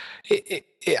 but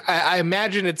I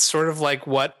imagine it's sort of like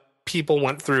what people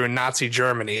went through in Nazi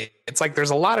Germany. It's like there's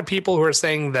a lot of people who are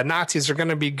saying the Nazis are going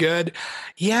to be good.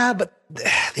 Yeah, but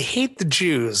they hate the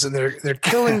Jews and they're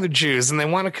killing the Jews and they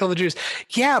want to kill the Jews.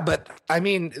 Yeah, but I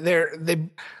mean, they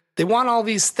want all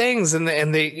these things and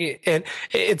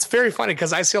it's very funny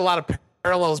because I see a lot of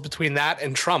parallels between that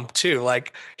and Trump too.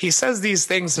 Like, he says these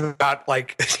things about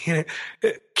like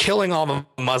killing all the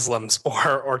Muslims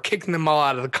or kicking them all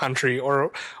out of the country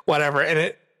or whatever. And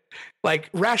it, like,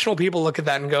 rational people look at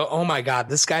that and go, oh my God,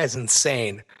 this guy is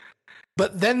insane.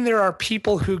 But then there are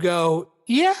people who go,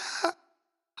 yeah,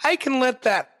 I can let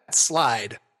that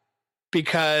slide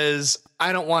because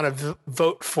I don't want to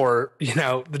vote for,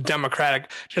 the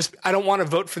Democratic, I don't want to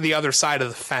vote for the other side of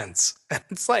the fence. And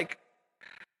it's like,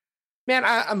 man,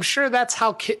 I'm sure that's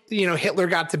how, Hitler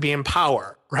got to be in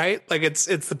power, right? Like, it's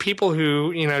the people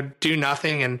who, do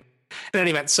nothing. And in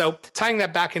any event, so tying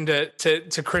that back into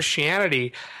to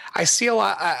Christianity, I see a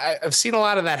lot. I've seen a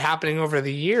lot of that happening over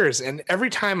the years. And every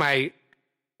time I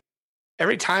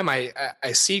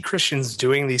see Christians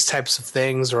doing these types of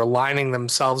things or aligning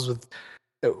themselves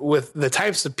with the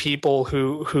types of people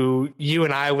who you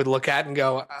and I would look at and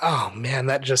go, oh man,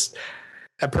 that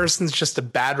person's just a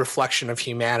bad reflection of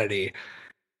humanity.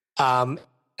 And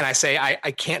I say,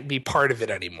 I can't be part of it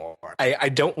anymore. I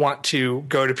don't want to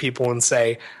go to people and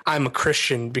say, I'm a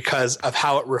Christian because of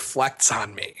how it reflects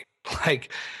on me.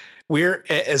 Like,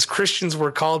 as Christians,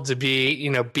 we're called to be,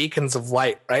 beacons of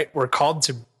light, right? We're called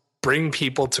to bring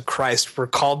people to Christ. We're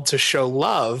called to show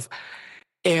love,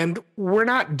 and we're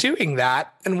not doing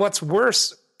that. And what's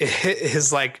worse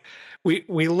is like,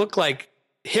 we look like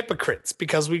hypocrites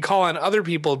because we call on other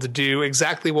people to do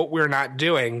exactly what we're not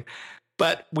doing,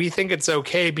 but we think it's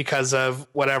okay because of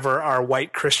whatever our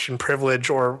white Christian privilege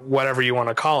or whatever you want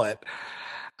to call it.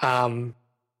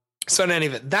 So in any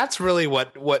event, that's really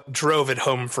what drove it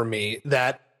home for me,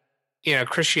 that,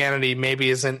 Christianity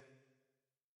maybe isn't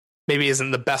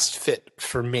the best fit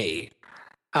for me.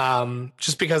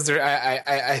 Just because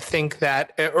I think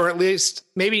that, or at least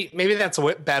maybe that's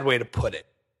a bad way to put it.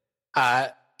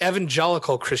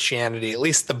 Evangelical Christianity, at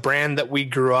least the brand that we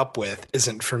grew up with,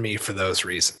 isn't for me for those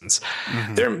reasons.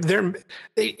 Mm-hmm.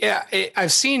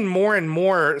 I've seen more and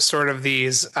more sort of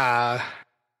these, for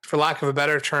lack of a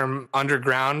better term,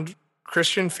 underground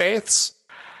Christian faiths,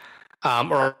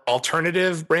 or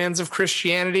alternative brands of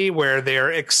Christianity where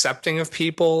they're accepting of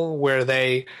people, where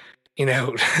they,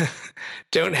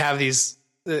 don't have these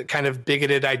kind of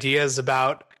bigoted ideas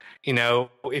about,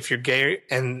 if you're gay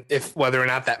and if whether or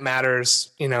not that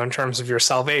matters, in terms of your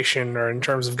salvation or in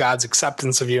terms of God's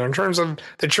acceptance of you, in terms of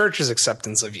the church's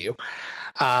acceptance of you.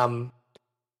 In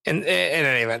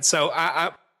any event, so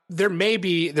there may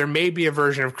be a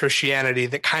version of Christianity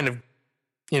that kind of,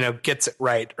 gets it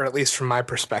right, or at least from my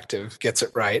perspective, gets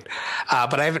it right.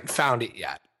 But I haven't found it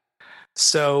yet.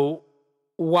 So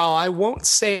while I won't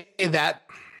say that,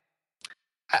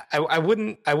 I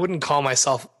wouldn't call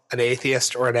myself an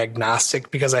atheist or an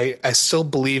agnostic, because I still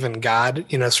believe in God,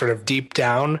 sort of deep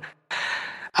down.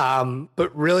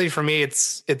 But really for me,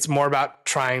 it's more about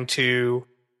trying to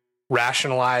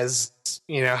rationalize,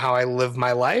 how I live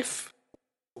my life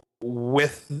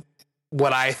with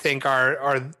what I think are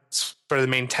sort of the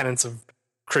main tenets of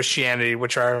Christianity,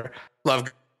 which are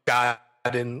love God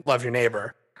and love your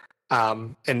neighbor.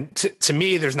 And to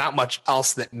me, there's not much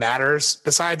else that matters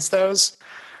besides those.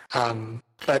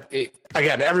 But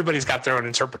again, everybody's got their own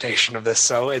interpretation of this,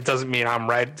 so it doesn't mean I'm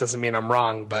right. It doesn't mean I'm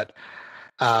wrong, but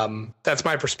that's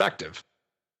my perspective.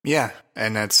 Yeah,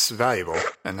 and that's valuable,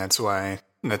 and that's why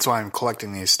I'm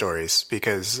collecting these stories,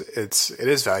 because it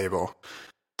is valuable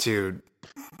to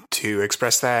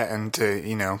express that, and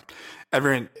to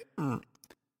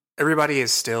everybody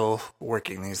is still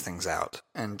working these things out,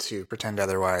 and to pretend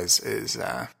otherwise is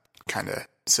kind of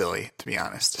silly, to be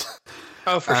honest.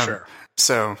 Oh, for sure.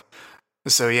 So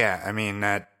yeah, I mean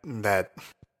that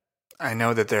I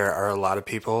know that there are a lot of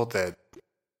people that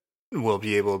will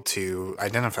be able to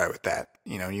identify with that.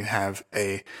 You have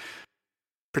a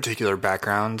particular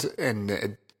background and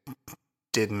it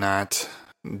did not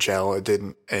gel. It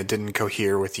didn't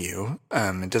cohere with you.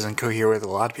 It doesn't cohere with a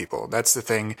lot of people. That's the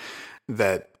thing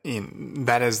that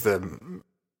that is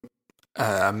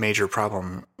a major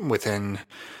problem within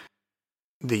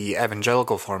the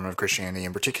evangelical form of Christianity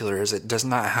in particular, is it does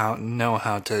not know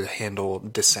how to handle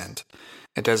dissent.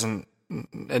 It doesn't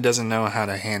know how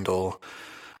to handle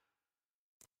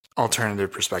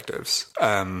alternative perspectives.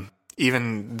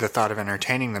 Even the thought of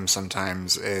entertaining them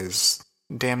sometimes is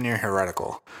damn near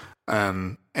heretical.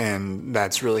 And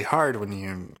that's really hard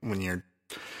when you're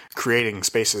creating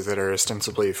spaces that are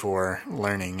ostensibly for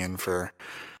learning and for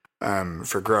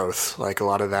growth. Like, a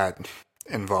lot of that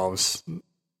involves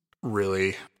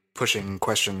really pushing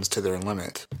questions to their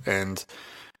limit, and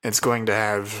it's going to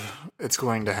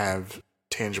have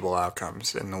tangible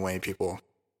outcomes in the way people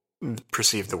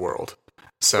perceive the world.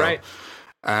 So, right.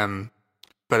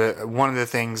 But one of the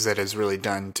things that is really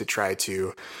done to try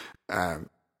to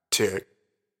to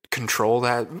control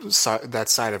that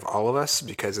side of all of us,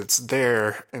 because it's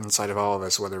there inside of all of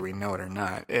us, whether we know it or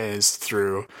not, is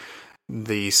through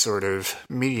the sort of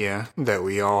media that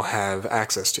we all have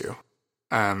access to.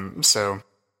 So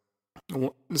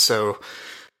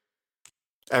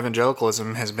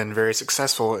evangelicalism has been very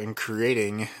successful in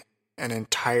creating an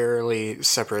entirely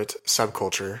separate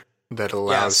subculture that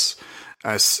allows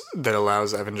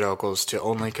evangelicals to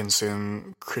only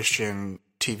consume Christian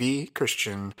TV,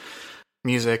 Christian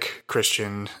music,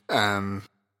 Christian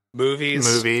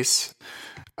movies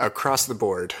across the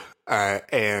board,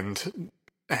 and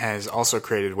has also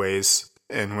created ways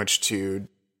in which to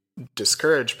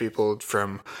discourage people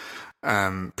from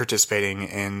participating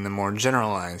in the more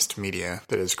generalized media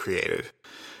that is created.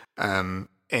 And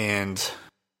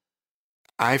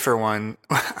I, for one,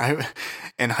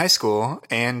 in high school,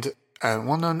 and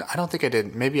no, I don't think I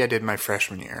did. Maybe I did my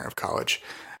freshman year of college,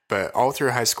 but all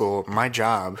through high school, my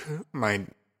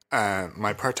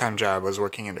part-time job was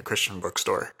working at a Christian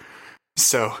bookstore.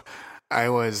 So I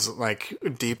was like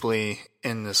deeply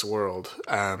in this world.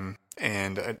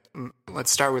 And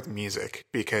let's start with music,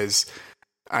 because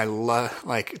I love,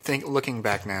 looking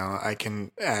back now, I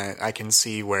can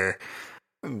see where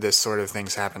this sort of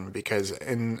things happen, because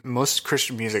in most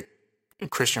Christian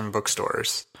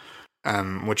bookstores,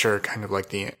 which are kind of like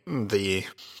the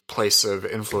place of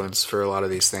influence for a lot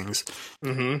of these things.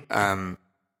 Mm-hmm.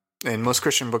 In most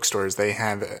Christian bookstores, they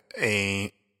have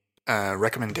a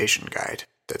recommendation guide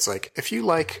that's like, if you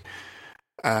like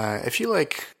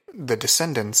the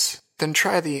Descendants, then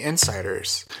try the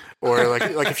Insiders. Or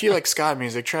like if you like ska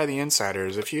music, try the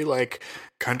Insiders. If you like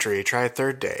country, try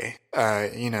Third Day.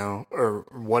 Or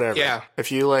whatever. Yeah.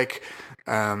 If you like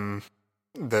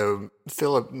the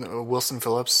Wilson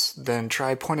Phillips, then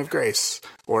try Point of Grace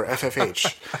or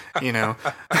FFH.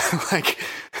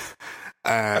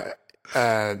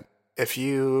 If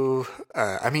you,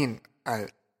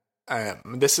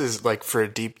 this is like for a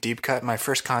deep cut. My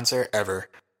first concert ever.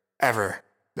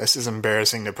 This is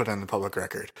embarrassing to put on the public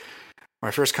record.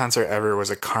 My first concert ever was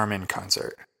a Carmen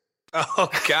concert. Oh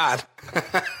God.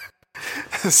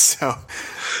 So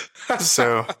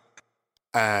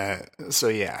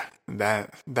yeah,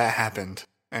 that happened,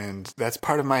 and that's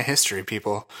part of my history,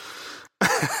 people.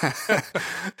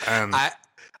 I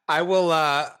will.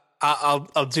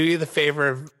 I'll do you the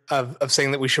favor of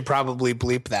saying that we should probably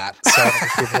bleep that, so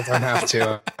people don't have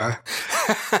to.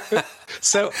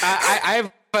 So I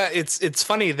have. It's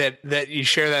funny that you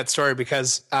share that story,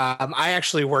 because I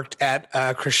actually worked at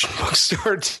a Christian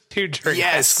bookstore too during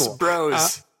high school. Yes,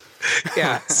 bros.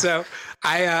 Yeah, so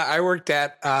I worked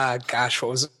at what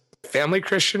was it? Family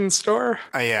Christian store?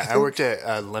 Yeah, I worked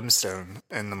at Limestone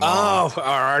in the mall. Oh,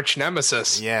 our arch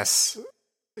nemesis. Yes.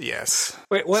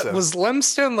 Wait, what was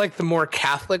Limestone, like the more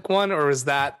Catholic one, or was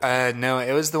that? No,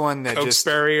 it was the one that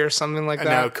Cokesbury or something like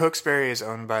that. No, Cokesbury is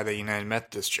owned by the United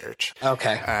Methodist Church.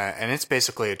 Okay, and it's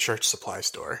basically a church supply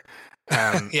store.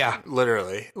 Yeah,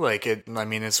 literally, like it. I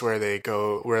mean, it's where they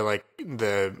go, where like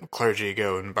the clergy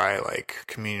go and buy like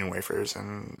communion wafers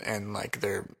and like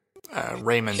their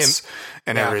raiments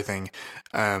and everything.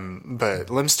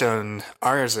 But Limestone,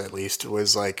 ours at least,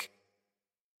 was like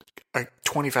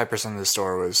 25% of the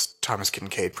store was Thomas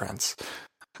Kincaid prints,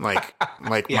 like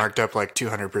marked up like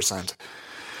 200%.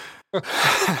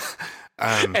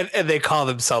 And they call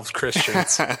themselves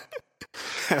Christians.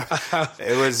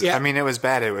 It was, I mean, it was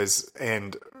bad. It was,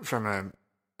 and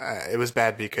it was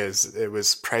bad because it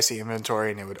was pricey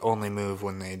inventory, and it would only move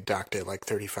when they docked it like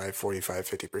 35, 45,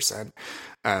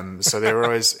 50%. So they were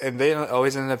always, and they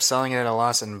always ended up selling it at a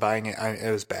loss and buying it.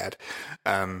 It was bad.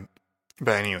 But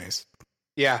anyways.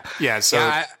 Yeah.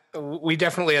 So we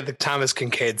definitely had the Thomas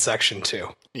Kincaid section too.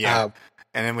 Yeah.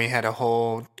 And then we had a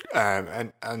whole,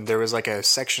 and there was like a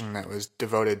section that was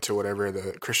devoted to whatever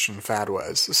the Christian fad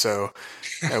was. So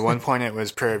at one point it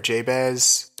was Prayer of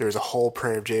Jabez. There was a whole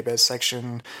Prayer of Jabez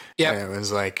section. Yeah. And it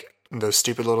was like those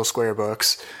stupid little square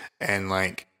books and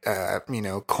like,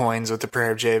 coins with the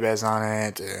Prayer of Jabez on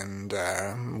it,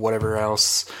 and whatever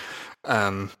else,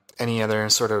 any other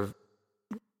sort of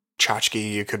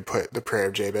tchotchke you could put the Prayer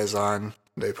of Jabez on.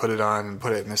 They put it on and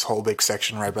put it in this whole big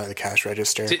section right by the cash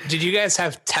register. Did you guys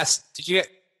have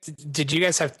Did you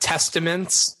guys have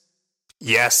Testaments?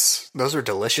 Yes, those are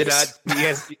delicious.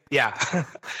 Yeah.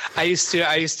 I used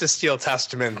to steal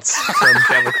Testaments from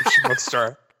the Christian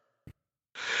bookstore.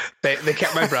 They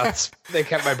kept my breath. They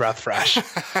kept my breath fresh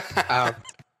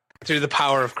through the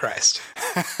power of Christ.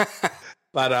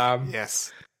 But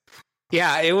yes.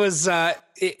 Yeah, it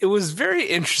was very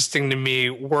interesting to me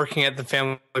working at the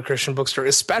Family Christian Bookstore,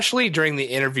 especially during the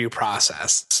interview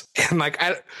process. And like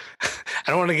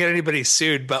I don't want to get anybody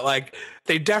sued, but like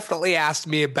they definitely asked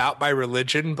me about my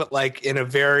religion, but like in a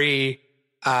very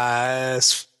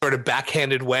sort of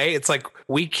backhanded way. It's like,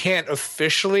 we can't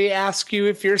officially ask you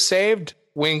if you're saved,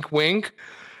 wink wink,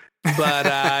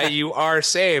 but you are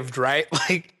saved, right?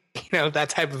 Like, that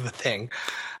type of a thing.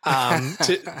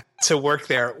 To work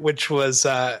there, which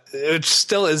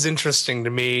still is interesting to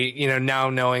me,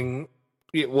 now knowing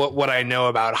what I know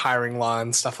about hiring law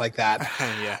and stuff like that.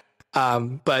 Yeah.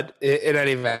 But in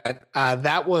any event,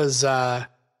 that was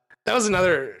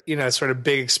another, sort of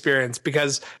big experience,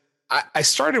 because I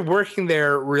started working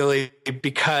there really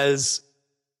because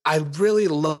I really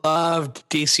loved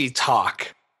DC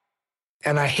Talk.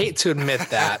 And I hate to admit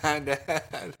that.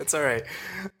 That's all right.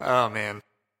 Oh, man.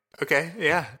 Okay.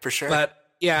 Yeah, for sure.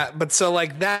 But so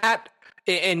like that,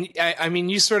 and I mean,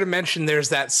 you sort of mentioned there's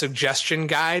that suggestion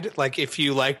guide. Like if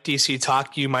you like DC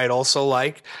Talk, you might also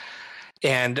like.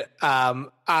 And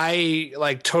I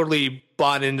like totally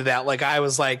bought into that. Like I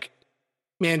was like,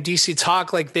 man, DC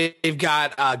Talk, like they've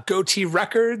got Goatee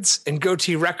Records, and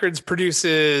Goatee Records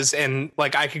produces, and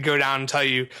like I could go down and tell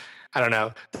you, I don't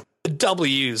know, the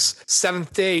W's,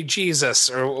 Seventh Day Jesus,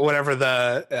 or whatever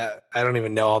I don't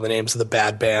even know all the names of the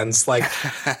bad bands. Like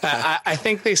I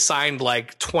think they signed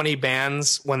like 20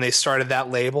 bands when they started that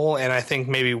label, and I think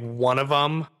maybe one of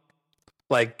them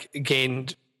like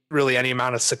gained really any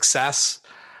amount of success.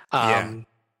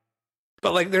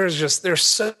 But like there's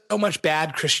so much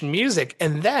bad Christian music.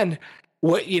 And then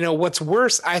what's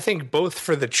worse, I think both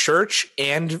for the church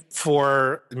and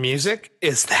for music,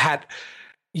 is that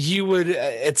you would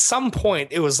at some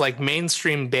point, it was like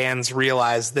mainstream bands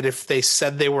realized that if they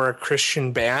said they were a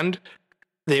Christian band,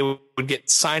 they would get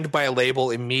signed by a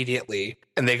label immediately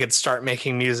and they could start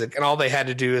making music. And all they had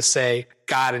to do is say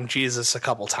God and Jesus a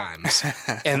couple times.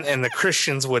 and the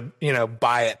Christians would,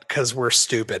 buy it because we're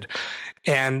stupid.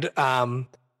 And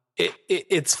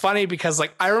it's funny because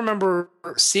like I remember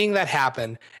seeing that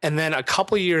happen. And then a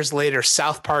couple years later,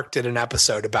 South Park did an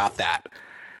episode about that,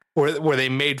 where they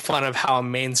made fun of how a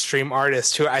mainstream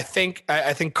artist, who I think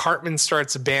Cartman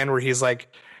starts a band where he's like,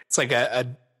 it's like a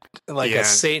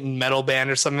Satan metal band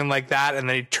or something like that, and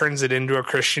then he turns it into a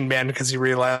Christian band because he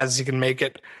realizes he can make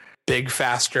it big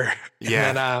faster.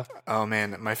 Yeah. Then, oh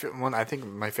man, I think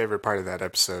my favorite part of that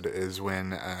episode is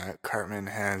when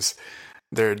Cartman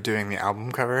they're doing the album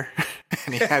cover,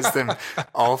 and he has them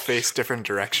all face different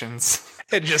directions.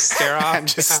 And just stare off. And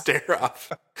just stare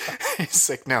off. He's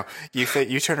like, no, you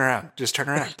turn around. Just turn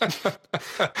around.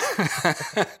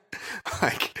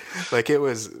 like it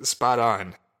was spot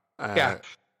on. Yeah.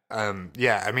 I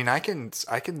mean, I can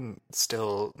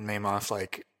still name off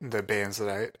like the bands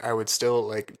that I would still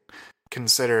like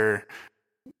consider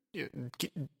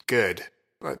good.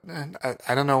 But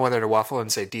I don't know whether to waffle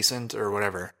and say decent or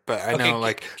whatever. But I know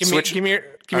like give me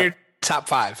your top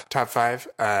five. Top five.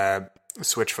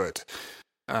 Switchfoot.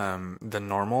 The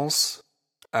Normals.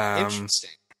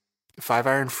 Interesting. Five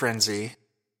Iron Frenzy.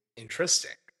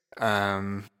 Interesting.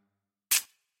 I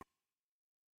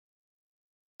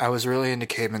was really into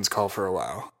Caveman's Call for a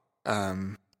while. I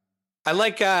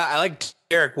like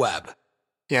Derek Webb.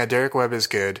 Yeah, Derek Webb is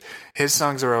good. His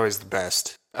songs are always the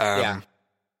best. Yeah.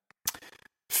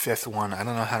 Fifth one, I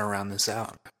don't know how to round this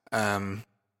out.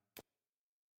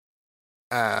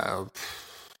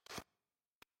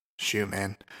 Shoot,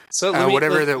 man. So I mean,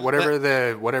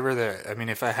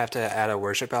 if I have to add a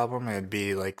worship album, it'd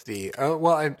be like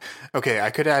I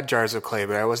could add Jars of Clay,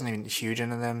 but I wasn't even huge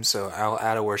into them, so I'll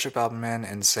add a worship album in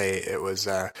and say it was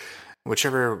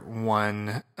whichever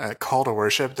one, Call to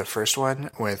Worship, the first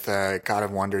one with God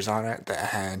of Wonders on it, that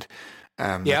had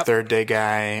the Third Day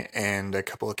Guy and a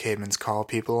couple of Caveman's Call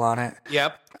people on it.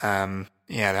 Yep.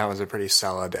 Yeah, that was a pretty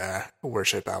solid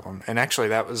worship album. And actually,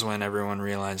 that was when everyone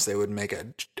realized they would make a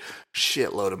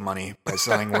shitload of money by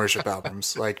selling worship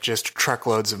albums, like just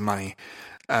truckloads of money.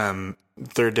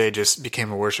 Third Day just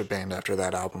became a worship band after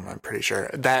that album, I'm pretty sure.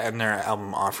 That and their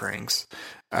album Offerings.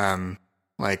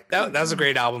 Like that was a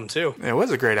great album too. It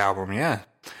was a great album, yeah.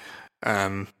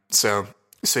 So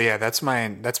yeah, that's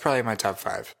probably my top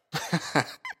five.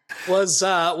 Was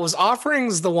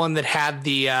Offerings the one that had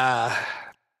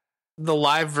the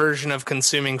live version of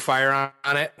Consuming Fire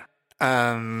on it?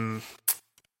 I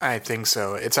think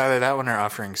so. It's either that one or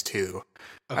Offerings 2.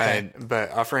 Okay.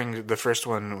 But Offering, the first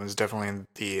one was definitely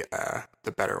the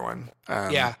better one.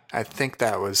 Yeah. I think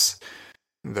that was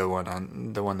the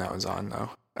one that was on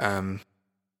though.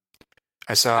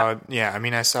 I saw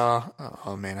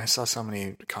so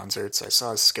many concerts. I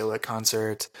saw a Skillet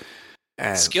concert.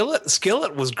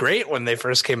 Skillet was great when they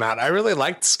first came out. I really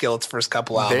liked Skillet's first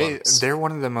couple albums. They're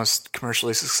one of the most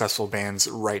commercially successful bands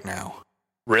right now.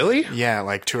 Really? Yeah,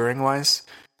 like touring wise,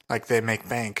 like they make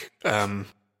bank.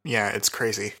 Yeah, it's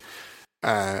crazy.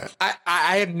 I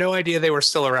had no idea they were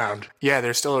still around. Yeah,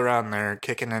 they're still around. They're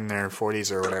kicking in their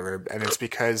 40s or whatever. And it's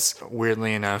because,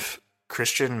 weirdly enough,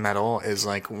 Christian metal is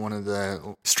like one of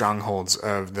the strongholds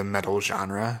of the metal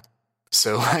genre.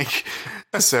 So like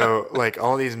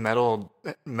all these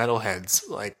metalheads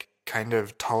like kind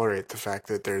of tolerate the fact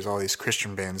that there's all these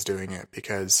Christian bands doing it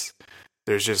because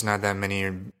there's just not that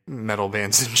many metal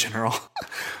bands in general.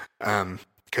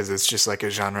 Because it's just like a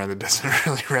genre that doesn't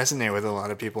really resonate with a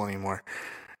lot of people anymore.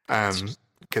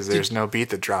 Because there's no beat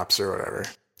that drops or whatever,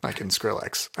 like in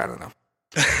Skrillex. I don't know.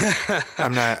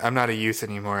 I'm not a youth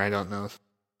anymore. I don't know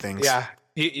things. Yeah,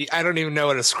 I don't even know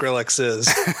what a Skrillex is.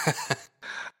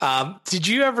 Did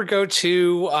you ever go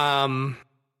to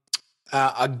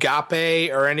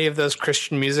Agape or any of those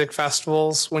Christian music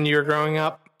festivals when you were growing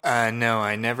up? No,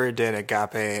 I never did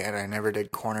Agape and I never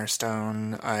did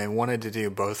Cornerstone. I wanted to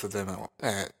do both of them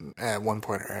at one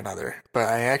point or another, but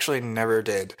I actually never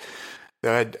did.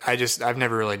 I've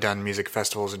never really done music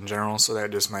festivals in general, so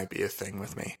that just might be a thing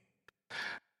with me.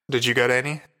 Did you go to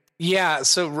any? Yeah,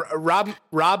 so Rob,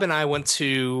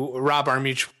 our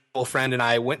mutual friend, and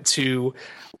I went to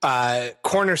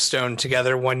Cornerstone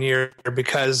together one year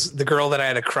because the girl that I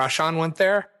had a crush on went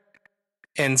there.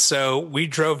 And so we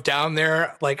drove down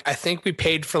there, like, I think we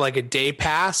paid for like a day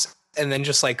pass and then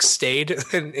just like stayed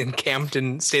and camped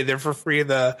and stayed there for free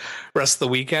the rest of the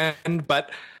weekend.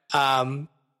 But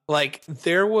like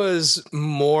there was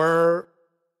more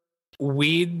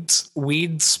weed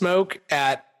smoke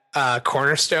at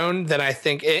Cornerstone than I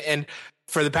think. And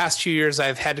for the past 2 years,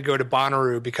 I've had to go to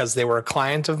Bonnaroo because they were a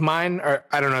client of mine. Or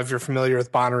I don't know if you're familiar with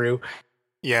Bonnaroo.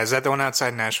 Yeah, is that the one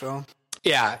outside Nashville?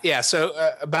 Yeah. So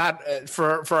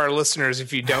for our listeners,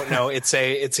 if you don't know, it's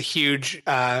a huge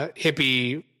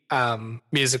hippie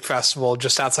music festival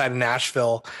just outside of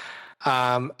Nashville.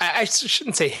 I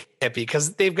shouldn't say hippie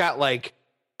because they've got like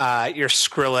your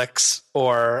Skrillex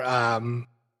or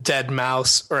Dead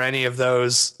Mouse or any of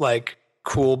those like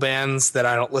cool bands that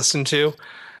I don't listen to.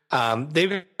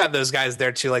 They've got those guys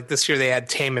there too. Like this year they had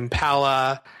Tame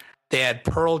Impala, they had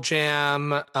Pearl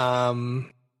Jam.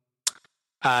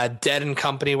 Dead and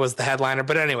Company was the headliner.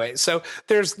 But anyway, so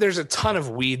there's a ton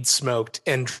of weed smoked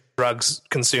and drugs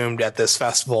consumed at this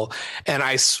festival. And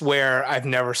I swear I've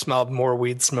never smelled more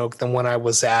weed smoke than when I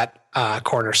was at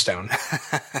Cornerstone.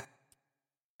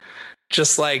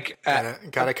 Just like...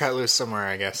 gotta cut loose somewhere,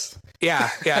 I guess.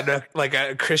 Yeah, no, like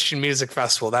a Christian music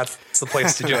festival. That's the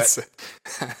place to do it.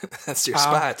 That's your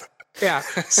spot. Yeah.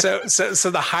 So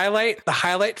the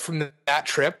highlight from that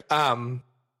trip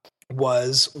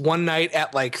was one night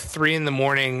at like 3 a.m.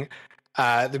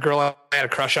 The girl I had a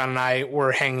crush on and I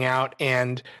were hanging out,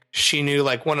 and she knew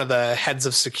like one of the heads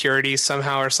of security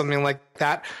somehow or something like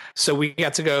that. So we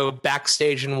got to go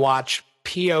backstage and watch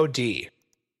POD.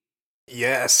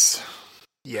 Yes,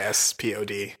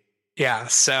 POD. Yeah,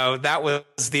 so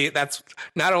that's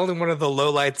not only one of the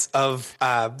lowlights of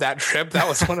that trip, that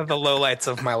was one of the lowlights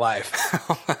of my life.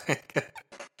 Oh my God.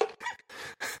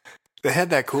 They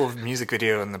had that cool music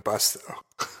video in the bus, though.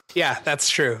 Yeah, that's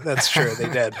true. They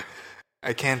did.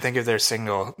 I can't think of their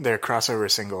crossover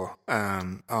single.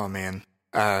 Oh man.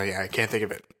 Yeah, I can't think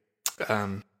of it.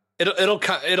 It'll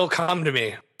come to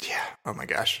me. Yeah. Oh my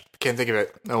gosh. Can't think of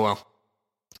it. Oh well.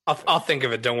 I'll think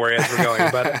of it. Don't worry as we're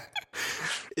going. But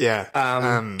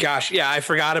yeah. Gosh, yeah, I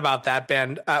forgot about that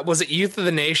band. Was it Youth of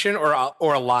the Nation or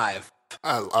Alive?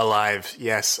 Alive.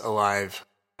 Yes, Alive.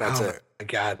 That's it. My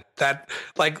God,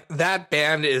 that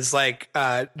band is like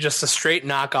just a straight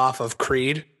knockoff of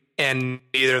Creed, and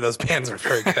neither of those bands are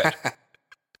very good.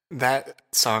 That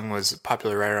song was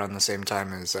popular right around the same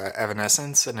time as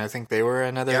Evanescence, and I think they were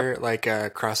another like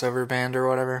crossover band or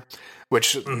whatever.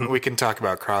 Which we can talk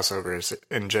about crossovers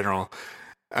in general.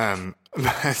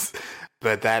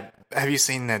 But that, have you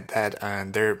seen that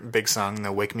their big song,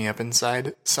 the "Wake Me Up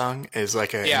Inside" song, is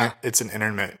like it's an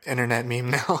internet meme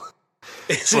now.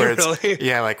 Is it really?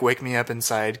 Yeah, like "Wake Me Up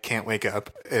Inside, Can't Wake Up"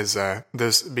 is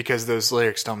because those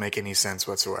lyrics don't make any sense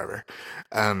whatsoever.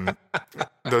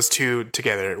 Those two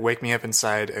together, "Wake Me Up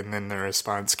Inside" and then the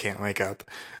response, "Can't Wake Up."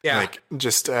 Yeah, like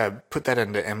just put that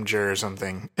into Imgur or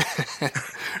something,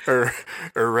 or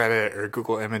Reddit or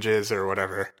Google Images or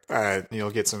whatever.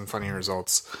 You'll get some funny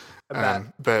results.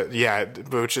 But yeah,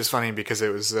 which is funny because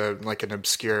it was like an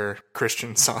obscure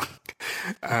Christian song.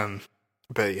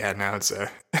 But yeah, now it's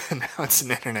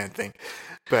an internet thing.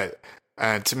 But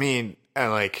to me,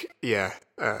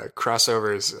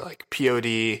 crossovers like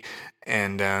POD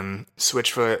and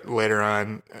Switchfoot later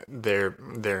on. They're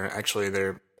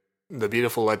The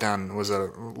Beautiful Letdown was a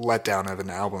letdown of an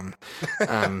album.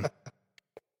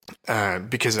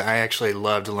 Because I actually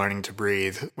loved Learning to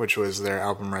Breathe, which was their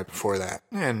album right before that.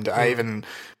 And I even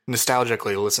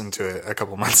nostalgically listened to it a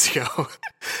couple months ago.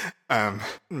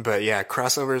 But yeah,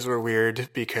 crossovers were weird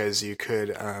because you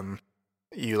could,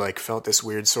 you like felt this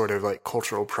weird sort of like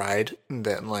cultural pride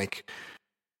that like,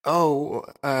 oh,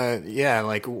 yeah,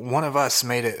 like one of us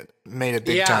made it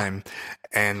big time.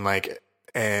 And like,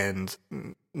 and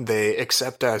they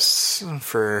accept us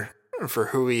for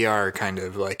who we are, kind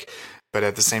of like. But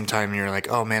at the same time, you're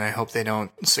like, oh man, I hope they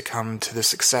don't succumb to the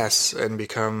success and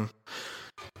become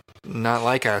not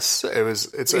like us. It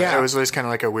was always kind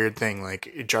of like a weird thing.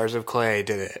 Like Jars of Clay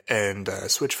did it, and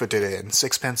Switchfoot did it, and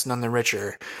Sixpence None the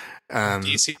Richer.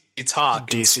 DC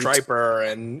Talk, and Striper,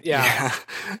 and yeah,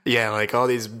 like all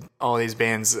these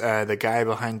bands. The guy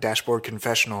behind Dashboard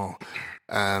Confessional,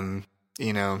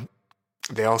 you know,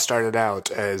 they all started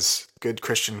out as good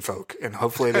Christian folk, and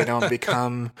hopefully they don't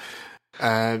become.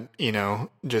 You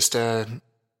know, just a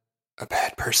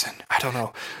bad person. I don't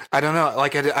know.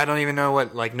 Like, I don't even know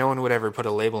what, like, no one would ever put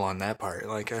a label on that part.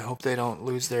 Like, I hope they don't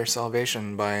lose their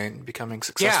salvation by becoming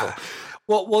successful. Yeah.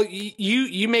 Well,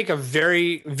 you make a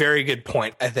very, very good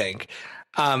point, I think.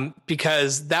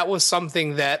 Because that was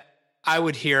something that I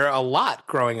would hear a lot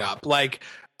growing up. Like,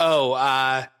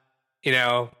 oh, you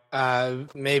know,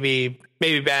 maybe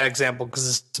bad example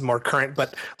because it's more current,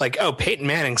 but like, oh, Peyton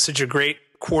Manning's such a great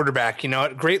quarterback, you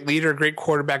know, great leader, great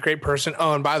quarterback, great person.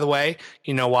 Oh, and by the way,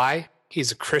 you know why?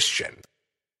 He's a Christian.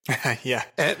 Yeah.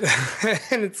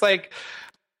 And it's like,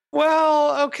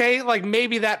 well, okay, like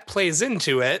maybe that plays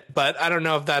into it, but I don't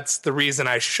know if that's the reason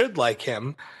I should like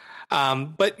him.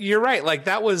 But you're right. Like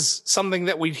that was something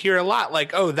that we'd hear a lot.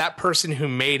 Like, oh, that person who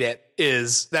made it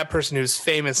is that person who's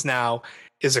famous now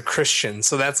is a Christian.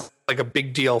 So that's like a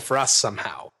big deal for us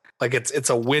somehow. Like it's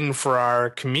a win for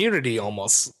our community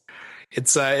almost.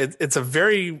 It's a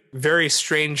very, very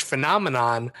strange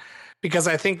phenomenon because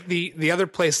I think the other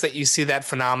place that you see that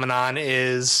phenomenon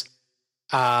is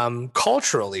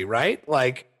culturally, right?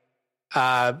 Like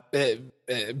bad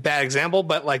example,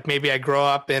 but like maybe I grew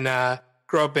up in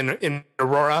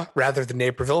Aurora rather than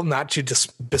Naperville, not to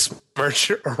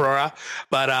besmirch Aurora,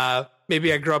 but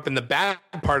maybe I grew up in the bad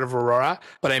part of Aurora,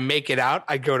 but I make it out.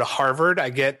 I go to Harvard, I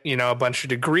get, you know, a bunch of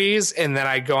degrees, and then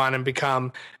I go on and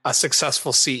become a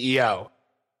successful CEO.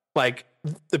 Like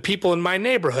the people in my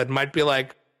neighborhood might be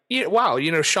like, yeah, wow,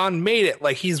 you know, Sean made it.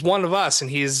 Like he's one of us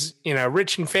and he's, you know,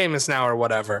 rich and famous now or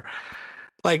whatever.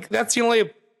 Like that's the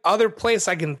only other place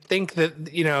I can think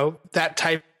that, you know, that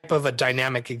type of a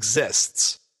dynamic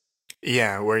exists.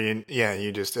 Yeah, where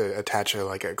you just attach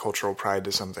a cultural pride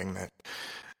to something that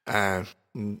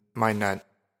might not.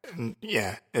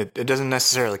 Yeah, it doesn't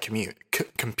necessarily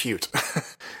compute.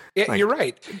 Yeah, like, you're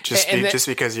right. Just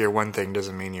because you're one thing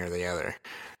doesn't mean you're the other.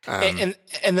 And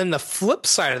then the flip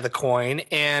side of the coin,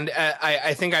 and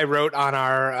I think I wrote on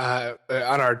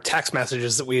our text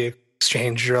messages that we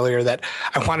exchanged earlier that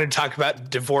I wanted to talk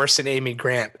about divorce and Amy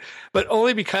Grant, but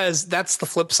only because that's the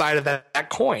flip side of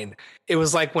that coin. It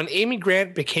was like when Amy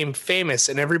Grant became famous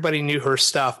and everybody knew her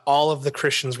stuff, all of the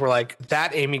Christians were like,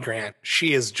 that Amy Grant,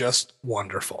 she is just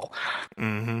wonderful.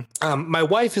 Mm-hmm. My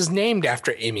wife is named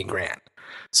after Amy Grant.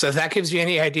 So if that gives you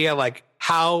any idea, like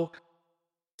how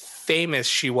famous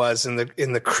she was in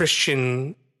the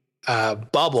Christian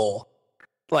bubble,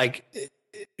 like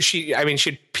she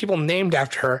had people named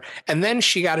after her, and then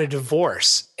she got a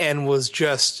divorce and was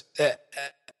just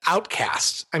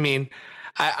outcast. I mean,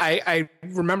 I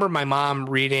remember my mom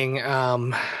reading,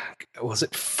 was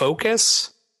it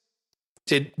Focus?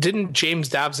 Didn't James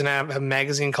Dobson have a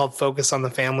magazine called Focus on the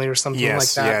Family or something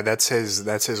like that? Yeah, that's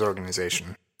his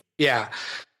organization. Yeah.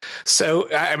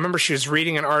 So I remember she was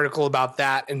reading an article about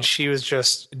that and she was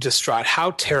just distraught.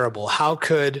 How terrible. How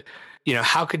could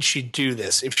she do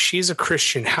this? If she's a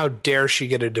Christian, how dare she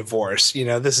get a divorce? You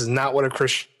know, this is not what a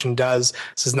Christian does.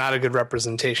 This is not a good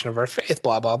representation of our faith,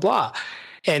 blah, blah, blah.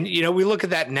 And, you know, we look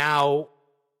at that now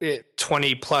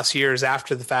 20 plus years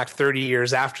after the fact, 30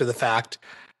 years after the fact.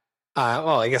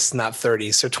 Well, I guess not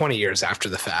 30, so 20 years after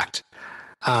the fact.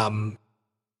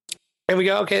 And we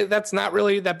go, okay, that's not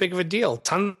really that big of a deal.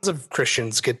 Tons of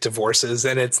Christians get divorces,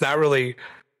 and it's not really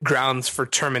grounds for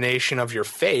termination of your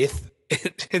faith.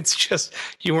 It's just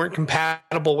you weren't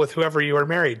compatible with whoever you were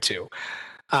married to.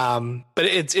 But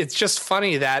it's just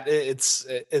funny that it's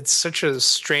such a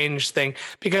strange thing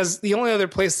because the only other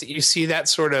place that you see that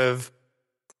sort of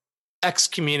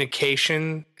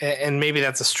excommunication, and maybe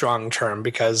that's a strong term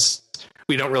because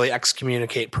we don't really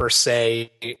excommunicate per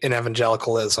se in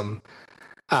evangelicalism.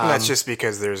 That's just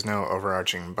because there's no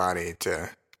overarching body to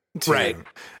right.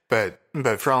 but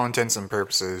for all intents and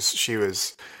purposes,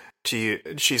 she's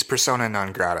persona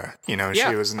non grata. You know,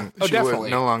 Yeah. she was Definitely.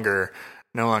 no longer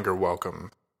welcome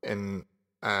in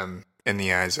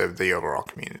the eyes of the overall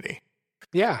community.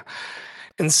 Yeah.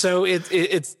 And so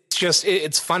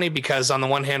it's funny because on the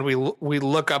one hand, we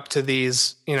look up to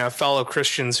these, you know, fellow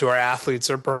Christians who are athletes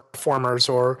or performers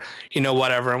or, you know,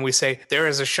 whatever. And we say there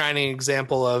is a shining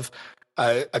example of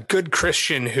a good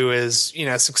Christian who is, you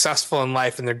know, successful in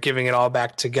life and they're giving it all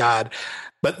back to God.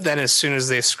 But then as soon as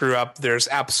they screw up, there's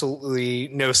absolutely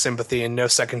no sympathy and no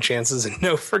second chances and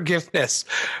no forgiveness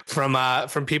from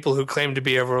people who claim to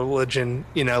be a religion,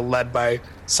 you know, led by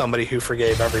somebody who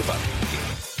forgave everybody.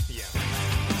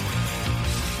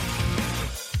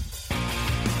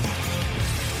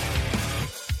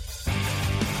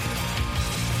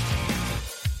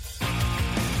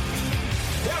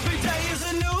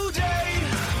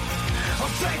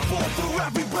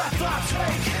 Every breath I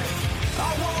take,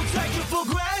 I won't take it for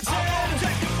granted. So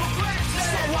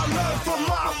I learn from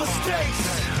my mistakes.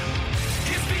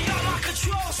 It's beyond my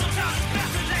control. Sometimes it's best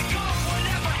to let go.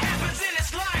 Whatever happens in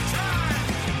its lifetime.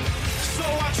 So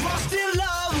I trust in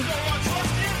love.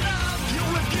 You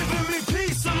have given me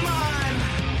peace of mind.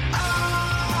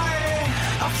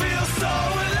 I feel so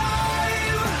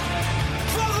alive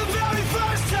for the very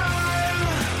first time.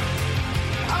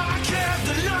 I can't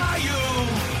deny you.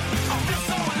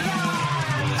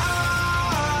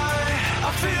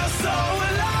 I feel so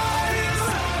alive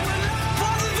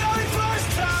for the very first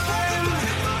time,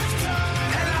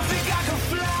 and I think I can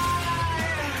fly.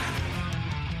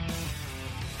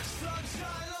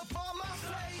 Sunshine upon my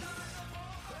face,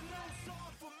 a new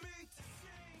song for me to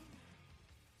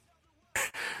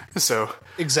sing. So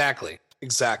Exactly.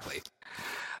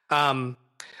 So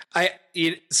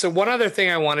one other thing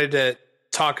I wanted to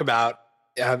talk about,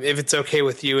 if it's okay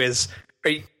with you, is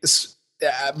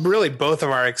really both of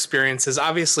our experiences.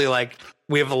 Obviously, like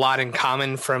we have a lot in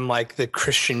common from like the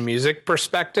Christian music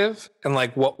perspective and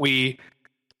like what we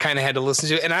kind of had to listen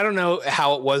to. And I don't know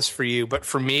how it was for you, but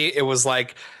for me, it was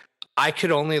like I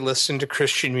could only listen to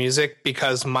Christian music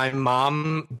because my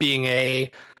mom, being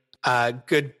a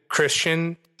good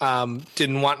Christian,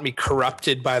 didn't want me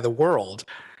corrupted by the world.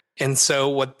 And so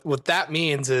what that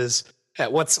means is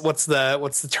what's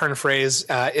the turn phrase,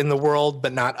 in the world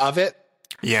but not of it.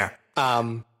 yeah.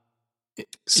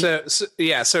 So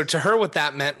to her, what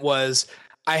that meant was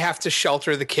I have to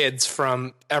shelter the kids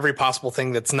from every possible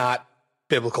thing that's not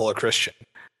biblical or Christian.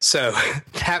 So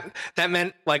that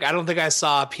meant like, I don't think I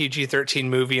saw a PG-13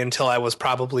 movie until I was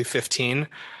probably 15.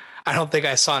 I don't think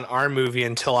I saw an R movie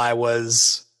until I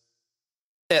was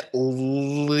at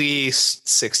least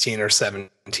 16 or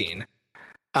 17.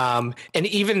 And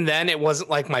even then it wasn't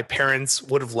like my parents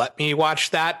would have let me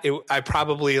watch that. I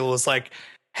probably was like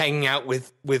hanging out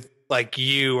with like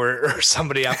you or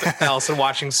somebody else and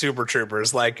watching Super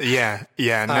Troopers. Like, Yeah.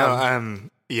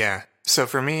 So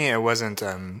for me, it wasn't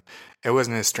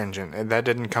as stringent. That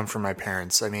didn't come from my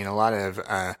parents. I mean, a lot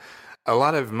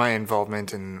of my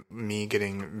involvement and me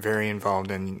getting very involved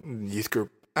in youth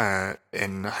group,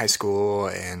 in high school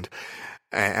and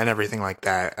everything like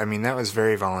that. I mean, that was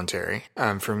very voluntary.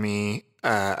 For me,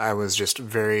 I was just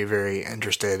very, very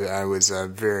interested. I was a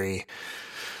very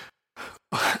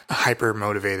hyper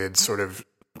motivated sort of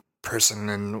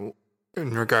person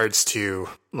in regards to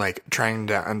like trying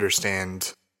to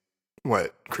understand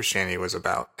what Christianity was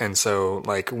about. And so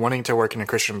like wanting to work in a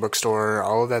Christian bookstore,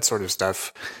 all of that sort of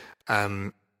stuff,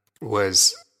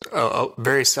 was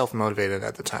very self-motivated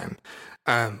at the time.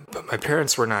 But my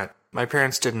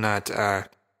parents did not,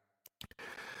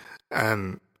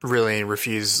 really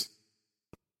refuse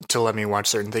to let me watch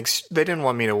certain things. They didn't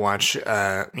want me to watch,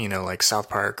 like South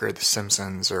Park or The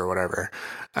Simpsons or whatever.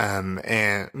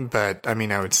 But I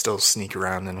mean, I would still sneak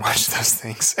around and watch those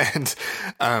things.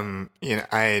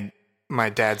 And, my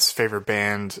dad's favorite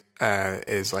band,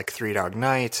 is like Three Dog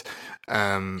Night.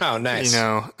 oh, nice.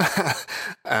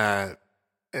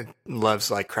 It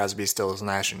loves like Crosby, Stills,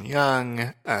 Nash and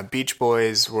Young. Beach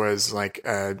Boys was like,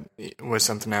 was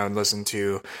something I would listen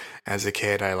to as a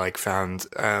kid. I like found,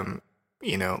 one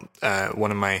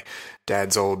of my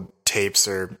dad's old tapes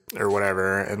or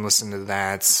whatever and listened to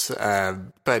that.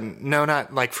 But no,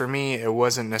 not like for me, it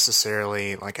wasn't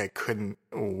necessarily like I couldn't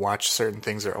watch certain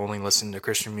things or only listen to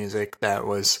Christian music. That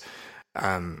was,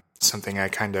 something I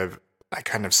kind of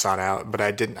sought out, but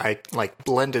I like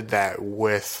blended that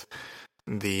with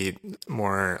the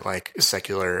more like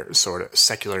secular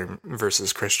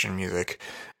versus Christian music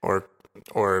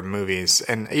or movies.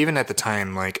 And even at the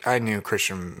time, like I knew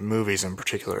Christian movies in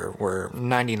particular were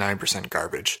 99%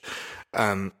 garbage.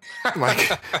 um,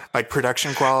 like like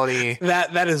production quality.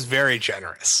 That is very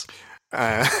generous.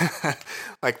 Uh,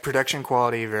 like production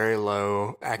quality, very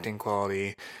low. Acting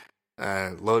quality,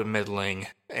 low to middling,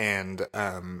 and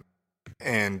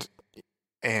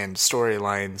and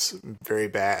storylines very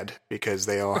bad because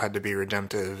they all had to be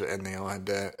redemptive and they all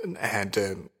had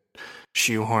to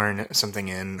shoehorn something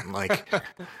in. Like,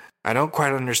 I don't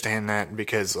quite understand that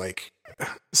because like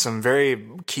some very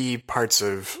key parts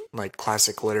of like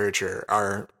classic literature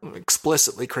are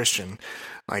explicitly Christian,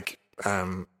 like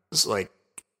like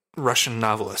Russian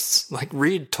novelists. Like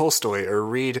read Tolstoy or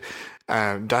read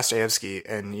Dostoevsky,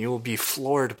 and you will be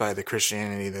floored by the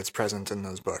Christianity that's present in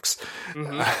those books.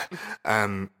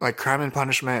 Like Crime and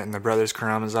Punishment and the Brothers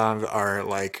Karamazov are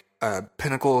like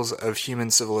pinnacles of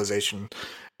human civilization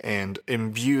and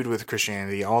imbued with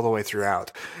Christianity all the way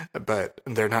throughout, but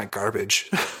they're not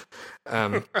garbage.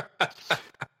 But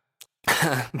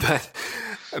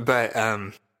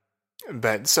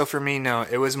so for me, no,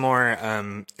 it was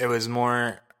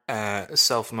more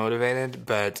self-motivated,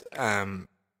 but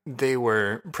they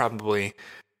were probably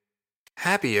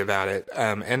happy about it.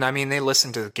 And I mean, they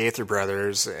listened to the Gaither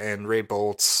Brothers and Ray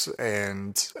Boltz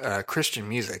and Christian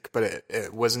music, but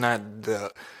it was not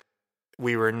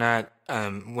we were not,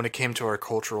 when it came to our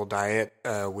cultural diet,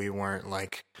 we weren't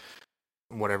like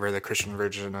whatever the Christian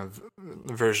version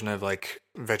of like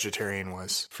vegetarian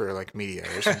was for like media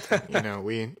or something. You know,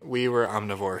 we were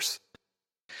omnivores.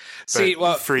 See,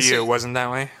 well, for you, it wasn't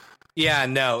that way. Yeah,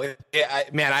 no,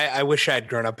 I wish I'd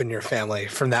grown up in your family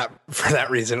for that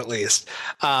reason at least.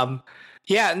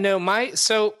 Yeah, no, my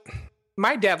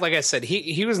dad, like I said,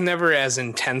 he was never as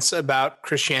intense about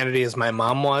Christianity as my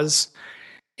mom was.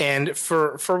 And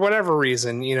for whatever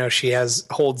reason, you know, she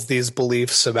holds these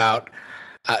beliefs about.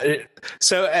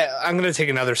 So I'm going to take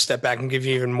another step back and give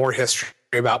you even more history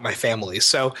about my family.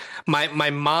 So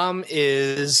my mom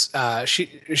is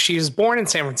she's born in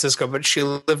San Francisco, but she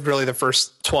lived really the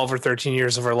first 12 or 13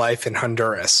 years of her life in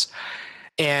Honduras.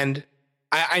 And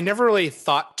I never really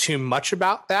thought too much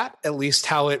about that, at least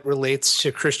how it relates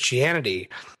to Christianity,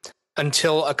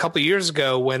 until a couple of years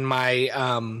ago when my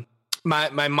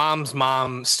mom's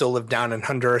mom still lived down in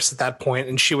Honduras at that point,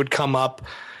 and she would come up,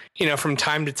 you know, from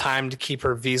time to time to keep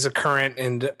her visa current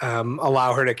and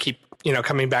allow her to keep, you know,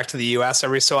 coming back to the U.S.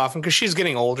 every so often because she's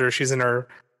getting older. She's in her,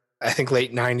 I think,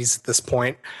 late 90s at this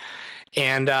point.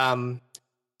 And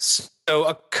so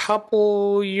a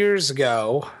couple years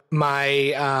ago,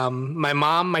 my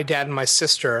mom, my dad, and my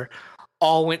sister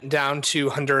all went down to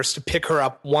Honduras to pick her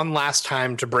up one last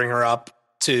time to bring her up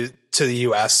to the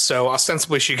U.S. So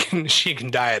ostensibly she can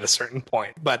die at a certain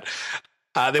point, but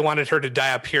they wanted her to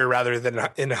die up here rather than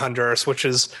in Honduras, which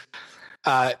is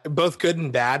both good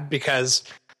and bad because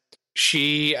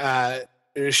she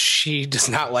does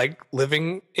not like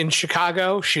living in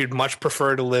Chicago. She'd much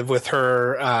prefer to live with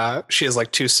her. She has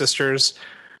like two sisters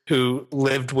who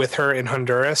lived with her in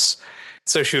Honduras.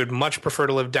 So she would much prefer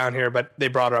to live down here, but they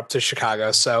brought her up to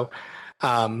Chicago. So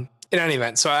in any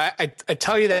event, so I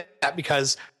tell you that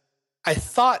because I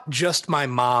thought just my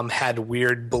mom had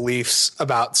weird beliefs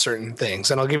about certain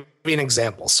things. And I'll give you an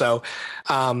example. So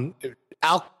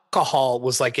alcohol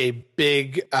was like a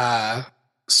big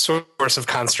source of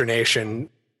consternation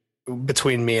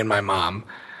between me and my mom.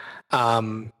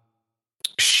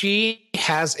 She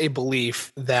has a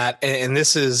belief that, and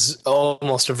this is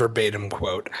almost a verbatim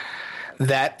quote,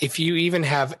 that if you even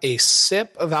have a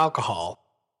sip of alcohol,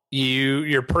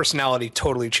 your personality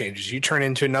totally changes. You turn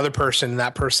into another person, and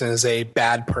that person is a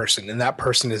bad person, and that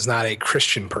person is not a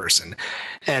Christian person.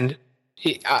 And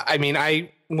I mean,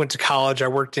 I went to college, I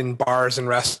worked in bars and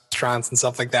restaurants and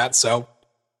stuff like that. So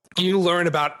you learn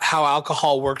about how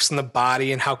alcohol works in the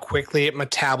body and how quickly it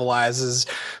metabolizes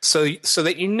so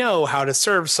that you know how to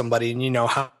serve somebody and you know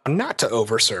how not to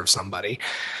overserve somebody.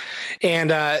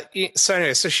 And so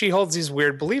anyway, so she holds these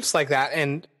weird beliefs like that.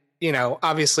 And, you know,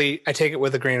 obviously I take it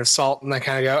with a grain of salt and I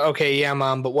kind of go, okay, yeah,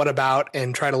 Mom, but what about,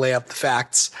 and try to lay out the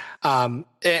facts. And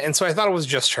so I thought it was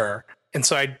just her. And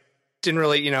so I didn't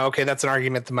really, you know, okay, that's an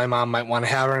argument that my mom might want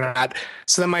to have or not.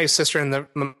 So then my sister and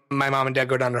my mom and dad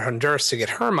go down to Honduras to get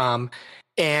her mom.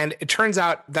 And it turns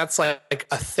out that's like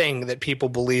a thing that people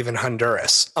believe in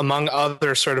Honduras, among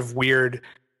other sort of weird,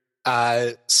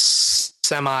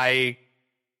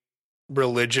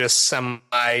 semi-religious,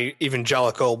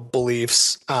 semi-evangelical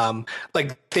beliefs.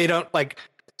 Like they don't like,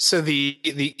 so the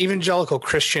evangelical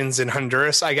Christians in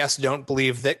Honduras, I guess, don't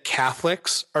believe that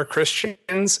Catholics are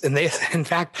Christians. And they, in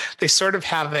fact, they sort of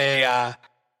have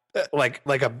like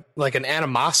an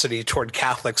animosity toward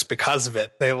Catholics because of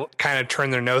it. They kind of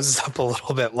turn their noses up a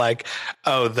little bit, like,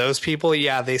 oh, those people,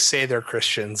 yeah, they say they're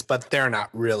Christians, but they're not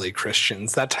really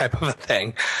Christians, that type of a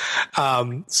thing.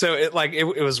 So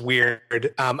it was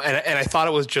weird. And I thought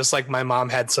it was just like my mom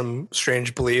had some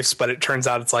strange beliefs, but it turns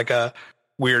out it's like a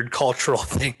weird cultural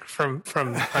thing from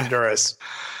Honduras.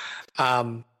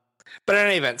 But in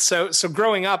any event, so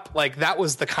growing up, like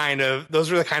those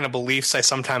were the kind of beliefs I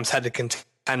sometimes had to contend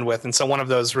with. And so one of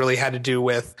those really had to do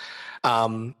with,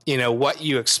 what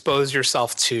you expose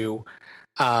yourself to.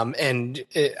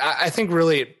 I think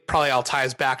really it probably all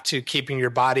ties back to keeping your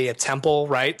body a temple,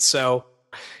 right? So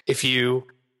if you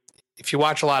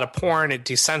watch a lot of porn, it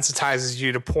desensitizes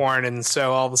you to porn. And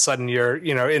so all of a sudden you're,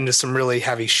 into some really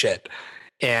heavy shit,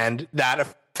 and that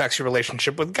affects your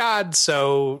relationship with God.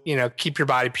 So, keep your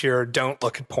body pure. Don't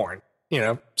look at porn,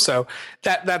 so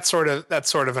that's sort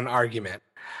of an argument.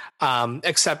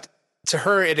 Except to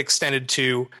her, it extended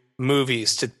to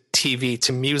movies, to TV,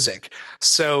 to music.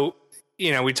 So,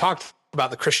 we talked about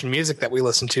the Christian music that we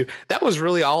listened to. That was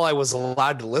really all I was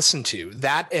allowed to listen to.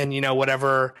 That and,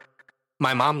 whatever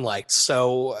my mom liked.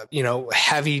 So,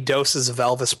 heavy doses of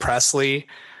Elvis Presley,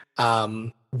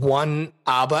 one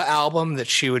ABBA album that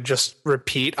she would just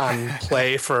repeat on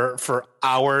play for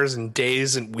hours and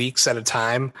days and weeks at a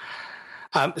time.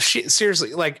 She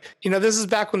seriously, this is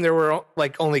back when there were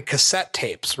only cassette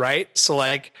tapes, right? So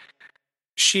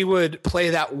she would play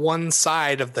that one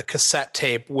side of the cassette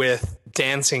tape with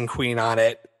Dancing Queen on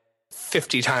it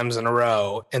 50 times in a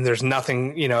row. And there's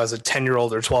nothing, as a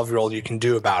 10-year-old or 12-year-old you can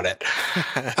do about it.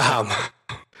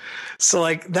 So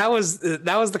that was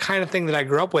the kind of thing that I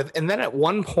grew up with. And then at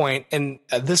one point, and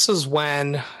this is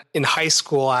when in high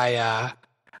school, I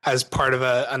was part of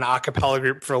an a cappella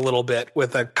group for a little bit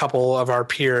with a couple of our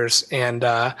peers. And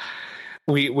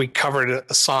we covered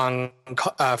a song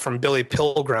from Billy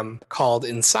Pilgrim called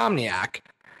Insomniac.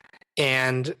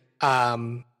 And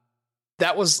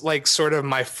that was sort of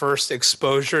my first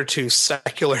exposure to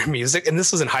secular music. And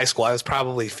this was in high school. I was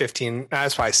probably 15. I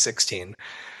was probably 16.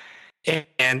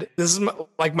 And this is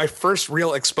my first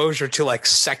real exposure to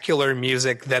secular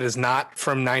music that is not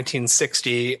from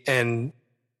 1960 and,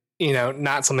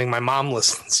 not something my mom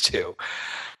listens to.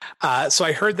 So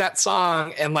I heard that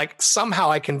song and somehow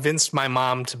I convinced my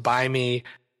mom to buy me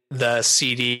the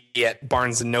CD at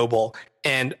Barnes and Noble.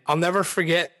 And I'll never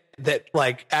forget that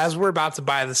as we're about to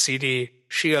buy the CD,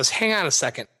 she goes, "Hang on a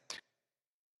second.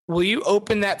 Will you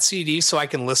open that CD so I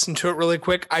can listen to it really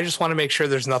quick? I just want to make sure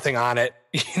there's nothing on it,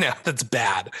 that's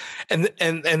bad." And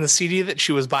the CD that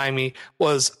she was buying me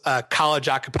was a college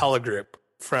a cappella group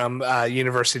from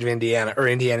University of Indiana or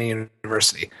Indiana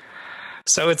University.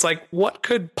 So it's what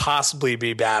could possibly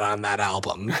be bad on that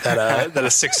album that a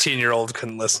 16-year-old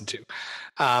couldn't listen to?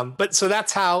 But so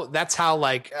that's how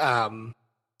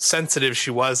sensitive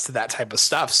she was to that type of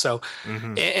stuff. So,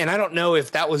 and I don't know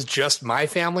if that was just my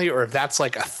family or if that's a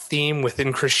theme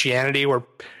within Christianity where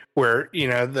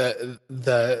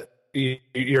the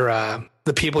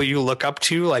people you look up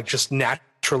to just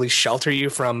naturally shelter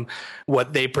you from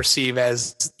what they perceive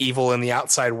as evil in the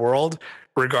outside world,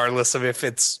 regardless of if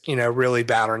it's really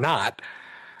bad or not.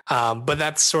 But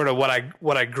that's sort of what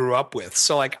I grew up with.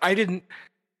 So I didn't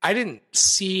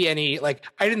see I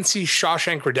didn't see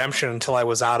Shawshank Redemption until I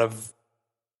was out of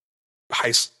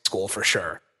high school for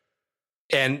sure.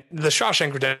 And the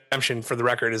Shawshank Redemption, for the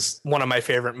record, is one of my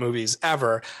favorite movies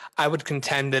ever. I would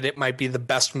contend that it might be the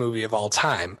best movie of all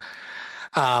time.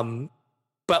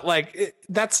 But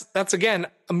that's again,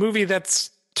 a movie that's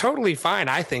totally fine,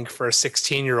 I think, for a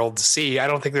 16-year-old to see. I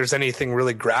don't think there's anything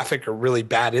really graphic or really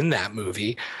bad in that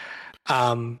movie.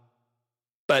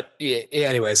 But yeah,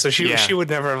 anyway, so she would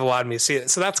never have allowed me to see it.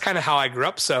 So that's kind of how I grew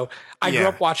up. So I grew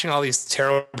up watching all these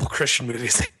terrible Christian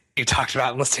movies that you talked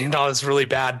about and listening to all this really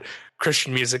bad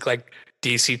Christian music like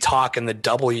DC Talk and the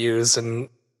W's and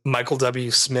Michael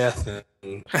W. Smith.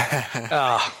 And,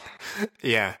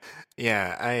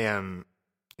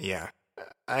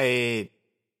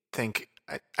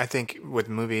 I think with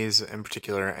movies in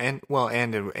particular, and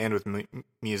with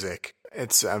music,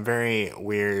 it's a very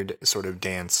weird sort of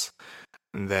dance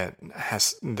that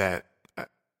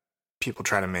people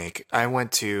try to make. I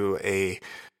went to a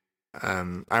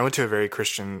very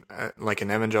Christian, an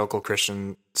evangelical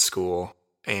Christian school,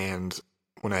 and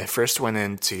when I first went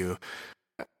into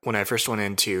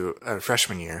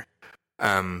freshman year,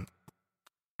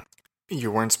 you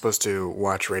weren't supposed to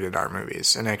watch rated R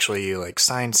movies, and actually you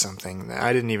signed something that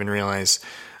I didn't even realize.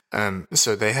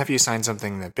 So they have you sign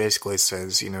something that basically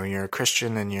says, you're a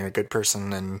Christian and you're a good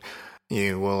person and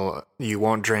you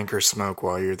won't drink or smoke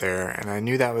while you're there. And I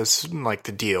knew that was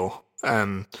the deal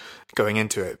going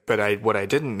into it. But what I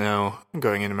didn't know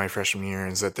going into my freshman year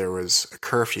is that there was a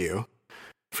curfew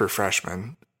for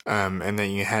freshmen, and that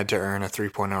you had to earn a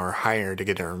 3.0 or higher to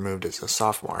get it removed as a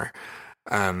sophomore.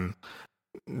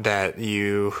 That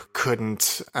you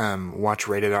couldn't watch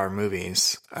rated R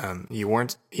movies. You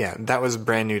weren't. Yeah, that was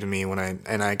brand new to me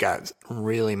I got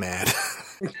really mad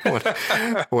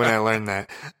when I learned that.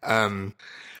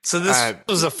 So this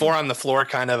was a 4 on the floor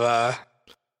kind of a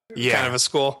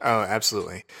school. Oh,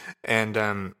 absolutely.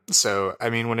 And so I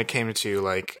mean, when it came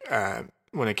to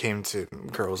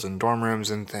girls in dorm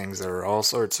rooms and things, there were all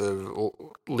sorts of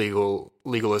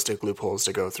legalistic loopholes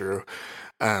to go through.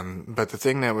 But the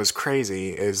thing that was crazy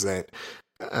is that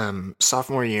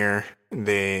sophomore year,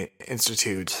 they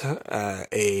institute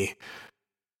a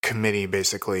committee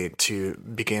basically to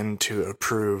begin to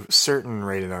approve certain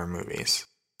rated R movies.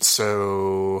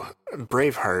 So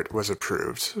Braveheart was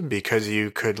approved because you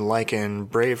could liken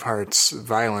Braveheart's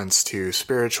violence to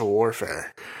spiritual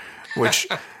warfare, which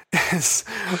is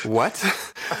what?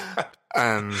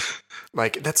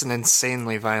 Like, that's an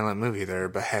insanely violent movie. There are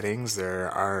beheadings.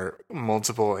 There are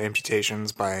multiple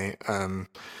amputations by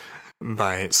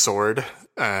sword.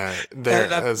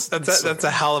 That's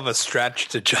a hell of a stretch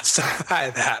to justify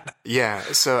that. Yeah.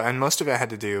 So, and most of it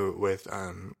had to do with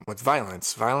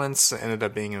violence. Violence ended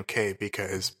up being okay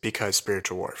because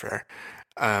spiritual warfare.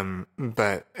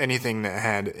 But anything that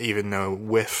had even no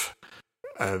whiff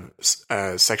of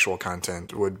sexual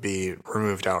content would be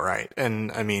removed outright. And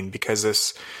I mean, because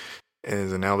this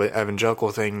is an evangelical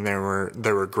thing, there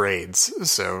were grades.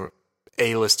 So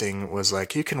A listing was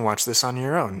like, you can watch this on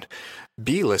your own.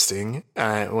 B listing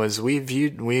was we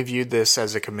viewed this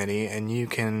as a committee, and you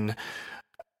can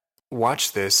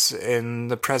watch this in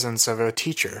the presence of a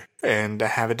teacher and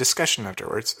have a discussion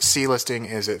afterwards. C listing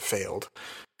is it failed,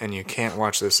 and you can't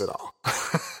watch this at all.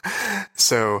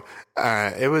 So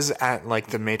it was at like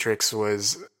The Matrix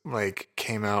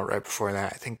came out right before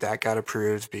that. I think that got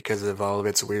approved because of all of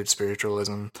its weird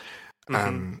spiritualism.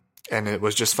 And it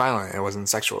was just violent. It wasn't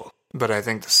sexual. But I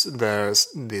think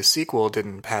the sequel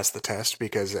didn't pass the test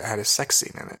because it had a sex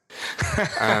scene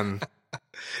in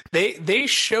it. They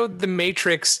showed The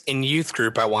Matrix in youth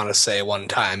group, I want to say, one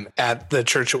time at the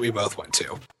church that we both went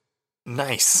to.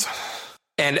 Nice.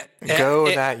 And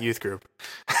that youth group.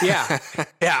 Yeah.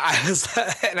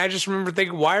 I just remember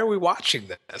thinking, why are we watching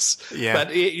this? Yeah.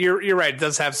 But you're right. It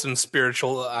does have some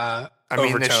spiritual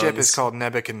overtones. The ship is called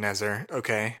Nebuchadnezzar.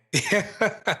 Okay.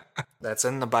 That's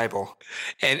in the Bible.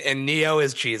 And Neo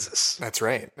is Jesus. That's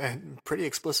right. And pretty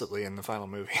explicitly in the final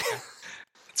movie.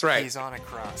 That's right. He's on a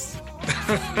cross.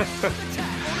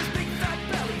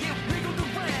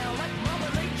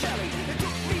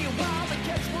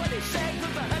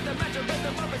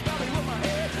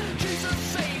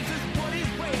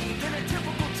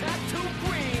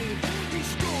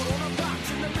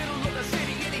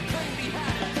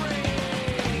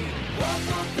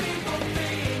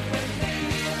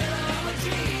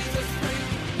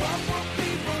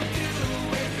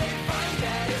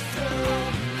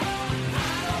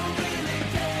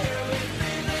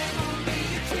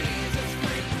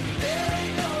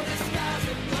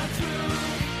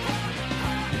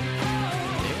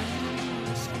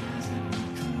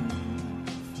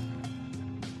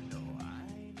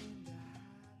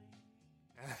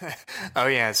 Oh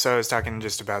yeah, so I was talking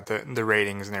just about the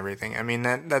ratings and everything. I mean,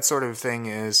 that sort of thing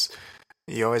is,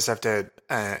 you always have to,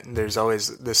 there's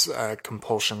always this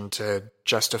compulsion to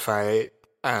justify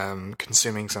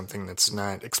consuming something that's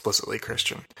not explicitly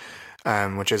Christian,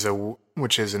 which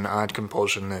is an odd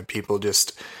compulsion that people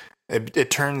just, it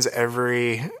turns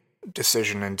every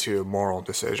decision into a moral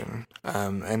decision,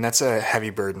 and that's a heavy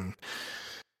burden.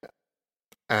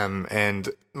 And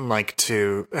like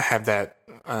to have that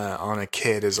on a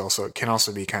kid can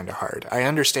also be kind of hard. I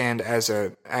understand as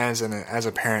a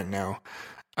parent now,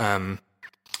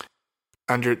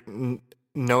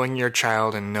 knowing your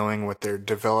child and knowing what they're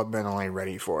developmentally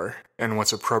ready for and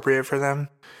what's appropriate for them,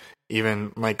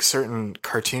 even like certain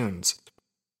cartoons.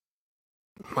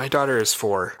 My daughter is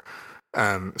 4.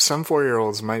 Some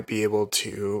 4-year-olds might be able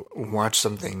to watch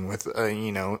something with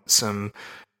some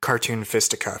cartoon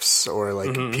fisticuffs or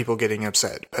like people getting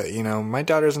upset, but my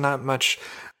daughter's not much.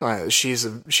 She's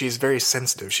very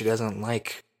sensitive. She doesn't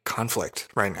like conflict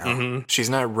right now. She's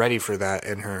not ready for that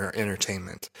in her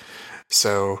entertainment.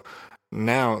 So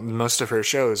now most of her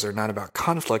shows are not about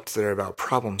conflict; they're about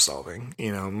problem solving.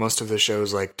 Most of the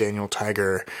shows like Daniel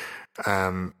Tiger,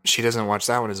 she doesn't watch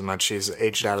that one as much. She's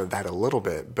aged out of that a little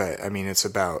bit, but I mean, it's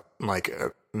about like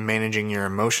managing your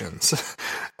emotions.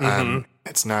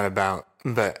 It's not about.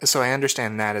 But so I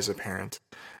understand that as a parent.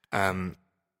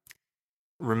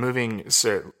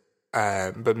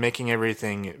 but making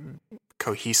everything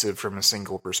cohesive from a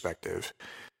single perspective,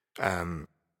 and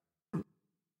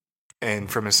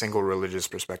from a single religious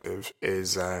perspective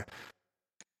is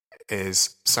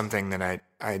something that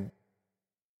I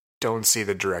don't see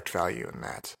the direct value in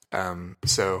that.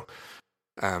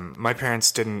 My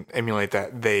parents didn't emulate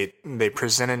that. They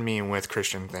presented me with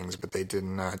Christian things, but they did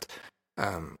not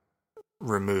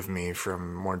remove me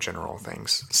from more general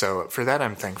things. So for that,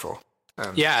 I'm thankful.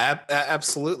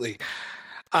 Absolutely.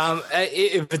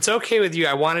 If it's okay with you,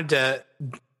 I wanted to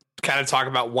kind of talk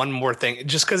about one more thing,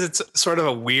 just because it's sort of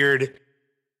a weird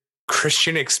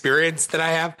Christian experience that I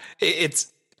have.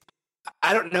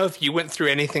 I don't know if you went through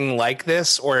anything like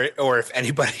this or if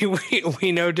anybody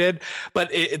we know did, but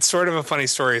it's sort of a funny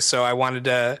story. So I wanted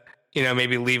to,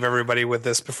 maybe leave everybody with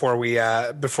this before we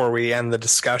end the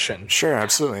discussion. Sure.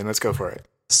 Absolutely. Let's go for it.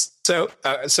 So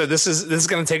this is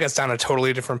going to take us down a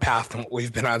totally different path than what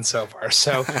we've been on so far.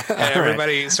 So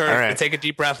everybody take a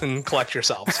deep breath and collect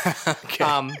yourselves.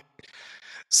 Okay.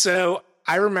 So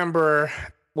I remember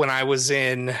when I was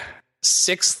in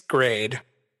 6th grade,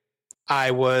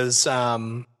 I was,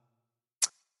 it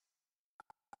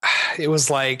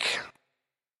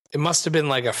must have been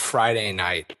like a Friday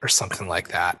night or something like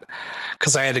that,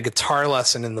 because I had a guitar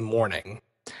lesson in the morning.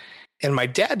 And my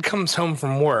dad comes home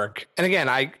from work. And again,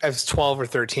 I was 12 or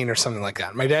 13 or something like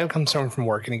that. My dad comes home from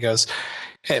work and he goes,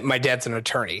 my dad's an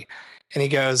attorney. And he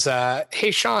goes,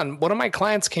 hey, Sean, one of my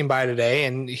clients came by today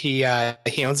and he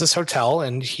owns this hotel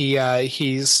and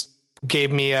he's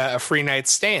gave me a free night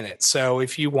stay in it. So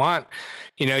if you want,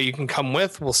 you can come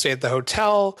with, we'll stay at the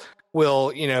hotel.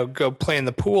 We'll, go play in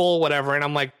the pool, whatever. And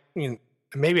I'm like,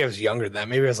 maybe I was younger than that.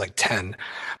 Maybe I was like 10,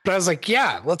 but I was like,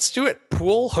 yeah, let's do it.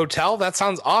 Pool, hotel. That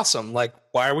sounds awesome. Like,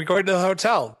 why are we going to the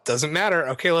hotel? Doesn't matter.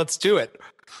 Okay, let's do it.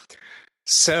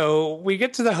 So we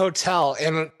get to the hotel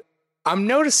and I'm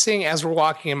noticing as we're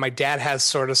walking in, my dad has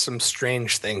sort of some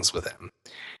strange things with him.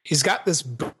 He's got this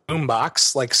boom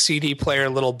box, like CD player,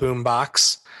 little boom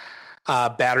box,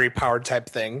 battery powered type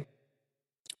thing.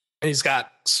 And he's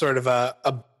got sort of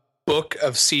a book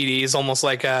of CDs, almost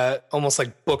like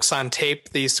books on tape.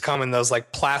 They used to come in those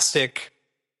like plastic,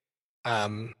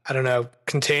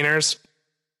 containers.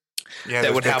 Yeah,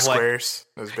 that would have squares.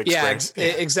 Those big squares.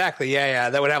 Exactly. Yeah.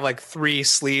 That would have like 3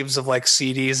 sleeves of like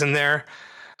CDs in there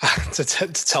to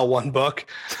tell one book.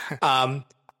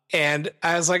 And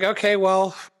I was like, okay,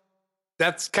 well,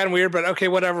 that's kind of weird, but okay,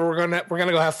 whatever. We're gonna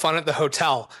go have fun at the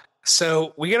hotel.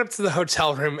 So we get up to the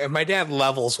hotel room and my dad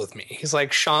levels with me. He's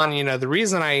like, Sean, the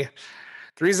reason I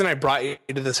brought you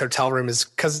to this hotel room is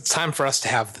because it's time for us to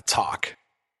have the talk.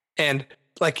 And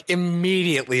like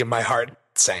immediately my heart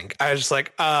sank. I was just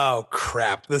like, oh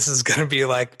crap, this is going to be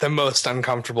like the most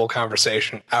uncomfortable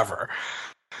conversation ever.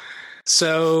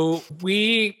 So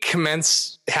we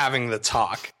commence having the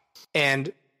talk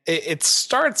and it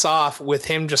starts off with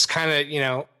him just kind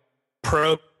of,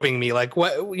 probing me like,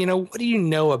 what do you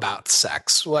know about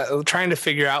sex? Trying to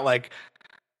figure out like,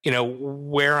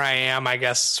 where I am, I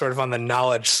guess, sort of on the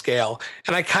knowledge scale.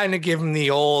 And I kind of give him the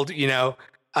old,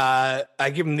 I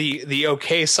give him the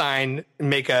okay sign,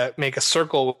 make a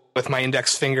circle with my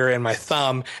index finger and my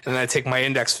thumb. And then I take my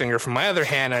index finger from my other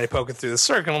hand and I poke it through the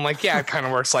circle. I'm like, yeah, it kind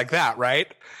of works like that. Right.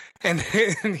 And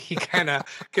he kind of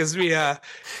gives me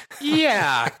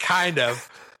yeah, kind of.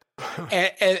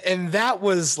 And that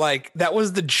was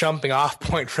the jumping off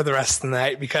point for the rest of the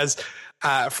night, because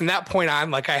from that point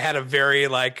on, like I had a very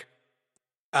like,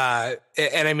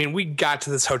 and I mean, we got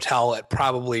to this hotel at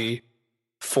probably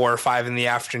 4 or 5 in the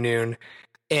afternoon,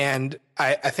 and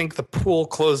I think the pool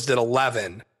closed at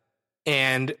 11,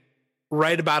 and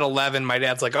right about 11, my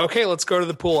dad's like, okay, let's go to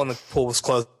the pool. And the pool was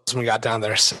closed when we got down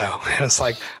there. So it was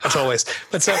like, that's always,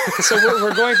 but so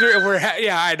we're going through,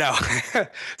 I know.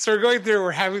 So we're going through,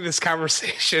 we're having this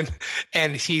conversation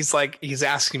and he's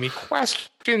asking me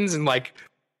questions and like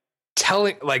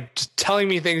telling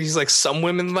me things. He's like, some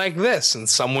women like this and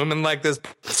some women like this,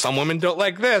 some women don't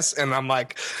like this. And I'm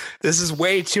like, this is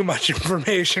way too much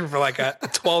information for like a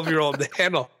 12-year-old to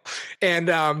handle.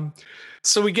 And,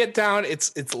 so we get down,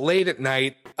 it's late at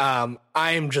night. I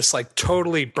am just like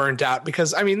totally burnt out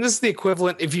because I mean, this is the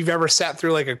equivalent if you've ever sat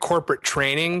through like a corporate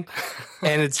training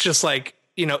and it's just like,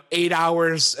 8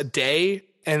 hours a day.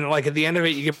 And like at the end of it,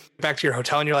 you get back to your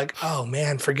hotel and you're like, oh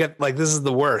man, forget, like, this is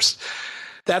the worst.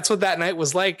 That's what that night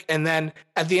was like. And then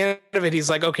at the end of it, he's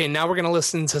like, okay, now we're going to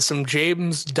listen to some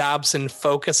James Dobson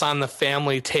Focus on the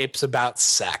Family tapes about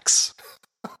sex.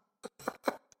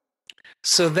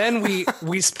 So then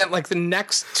we spent like the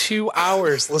next 2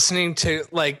 hours listening to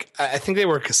like, I think they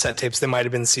were cassette tapes. They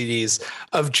might've been CDs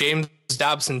of James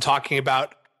Dobson talking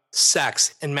about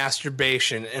sex and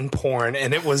masturbation and porn,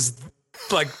 and it was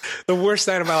like the worst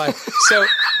night of my life.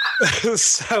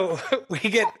 So we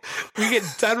get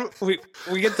done. We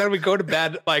go to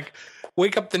bed, like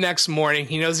wake up the next morning.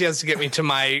 He knows he has to get me to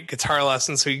my guitar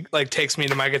lesson. So he like takes me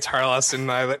to my guitar lesson.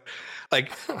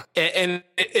 And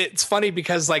it's funny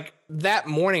because like that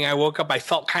morning I woke up, I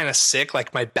felt kind of sick.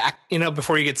 Like my back,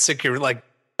 before you get sick, your like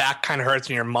back kind of hurts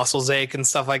and your muscles ache and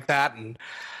stuff like that. And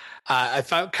I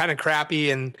felt kind of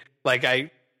crappy. And like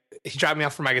he dropped me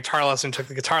off for my guitar lesson, took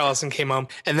the guitar lesson, came home,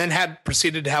 and then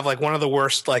proceeded to have like one of the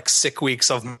worst like sick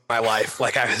weeks of my life.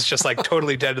 Like I was just like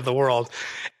totally dead to the world.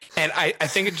 And I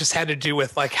think it just had to do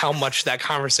with like how much that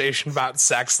conversation about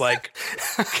sex like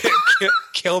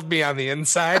killed me on the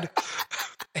inside.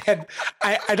 And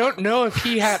I don't know if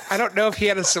he had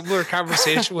a similar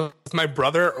conversation with my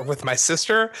brother or with my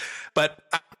sister, but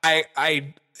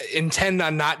I intend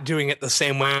on not doing it the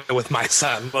same way with my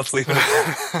son. Let's leave it at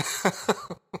that.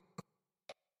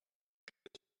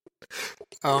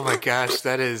 Oh my gosh,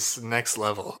 that is next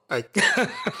level. I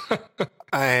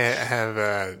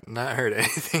have not heard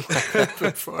anything like that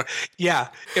before. Yeah,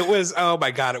 it was, oh my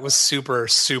God, it was super,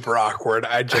 super awkward.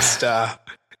 I just,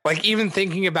 like even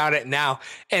thinking about it now,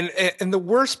 and the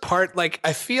worst part, like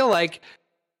I feel like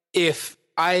if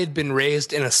I had been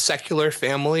raised in a secular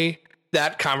family,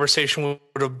 that conversation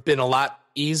would have been a lot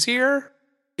easier,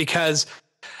 because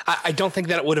I don't think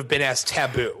that it would have been as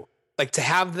taboo. Like to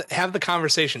have the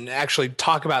conversation, actually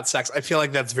talk about sex. I feel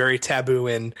like that's very taboo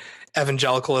in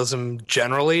evangelicalism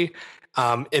generally.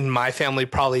 In my family,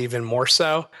 probably even more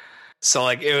so. So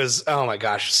like it was, oh my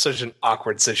gosh, such an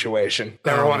awkward situation.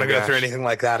 Never want to go through anything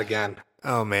like that again.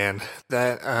 Oh man,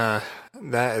 that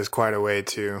is quite a way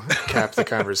to cap the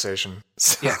conversation.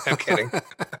 So. Yeah, no kidding.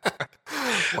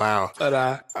 Wow.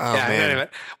 But anyway.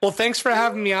 Well, thanks for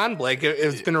having me on, Blake.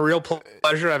 It's been a real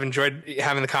pleasure. I've enjoyed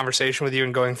having the conversation with you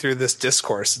and going through this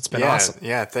discourse. It's been awesome.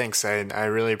 Yeah, thanks. I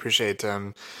really appreciate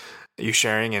you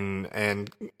sharing and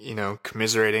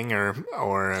commiserating or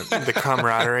the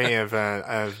camaraderie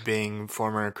of being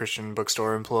former Christian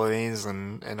bookstore employees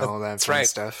and all that fun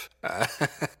stuff.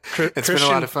 It's been a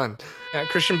lot of fun. Yeah,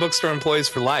 Christian bookstore employees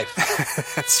for life.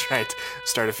 That's right.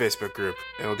 Start a Facebook group.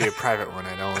 It'll be a private one.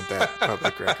 I don't want that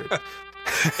public record.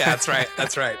 Yeah, that's right.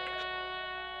 That's right.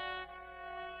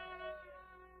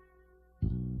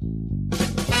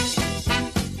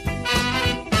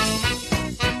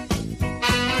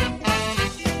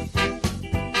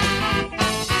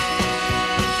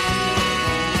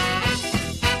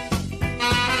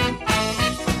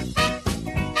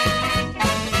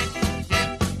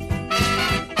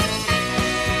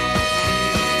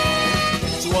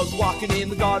 Walking in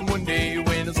the garden one day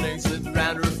when a snake slipped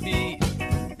around her feet.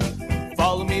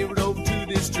 Follow me right over to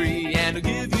this tree and I'll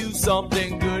give you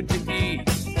something good to eat.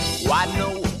 Why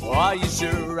no? Are you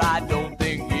sure? I don't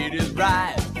think it is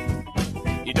right.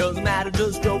 It doesn't matter,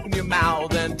 just open your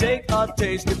mouth and take a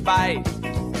tasty bite.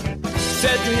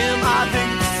 Said to him, I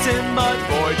think it's a sin, but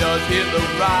boy does hit the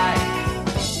right.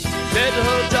 Said to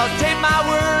her, just take my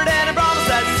word and I promise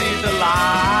that she's the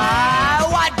lie.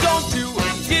 Why don't you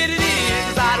get it in?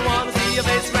 I don't want to see your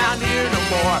face around here no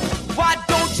more. Why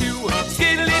don't you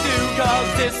skiddly-doo?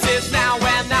 Cause this is now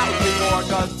and that will be more.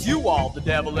 Cause you all the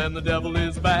devil and the devil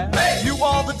is bad. Hey! You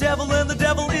all the devil and the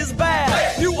devil is bad.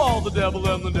 Hey! You all the devil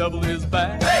and the devil is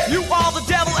bad. Hey! You all the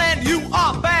devil and you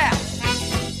are bad.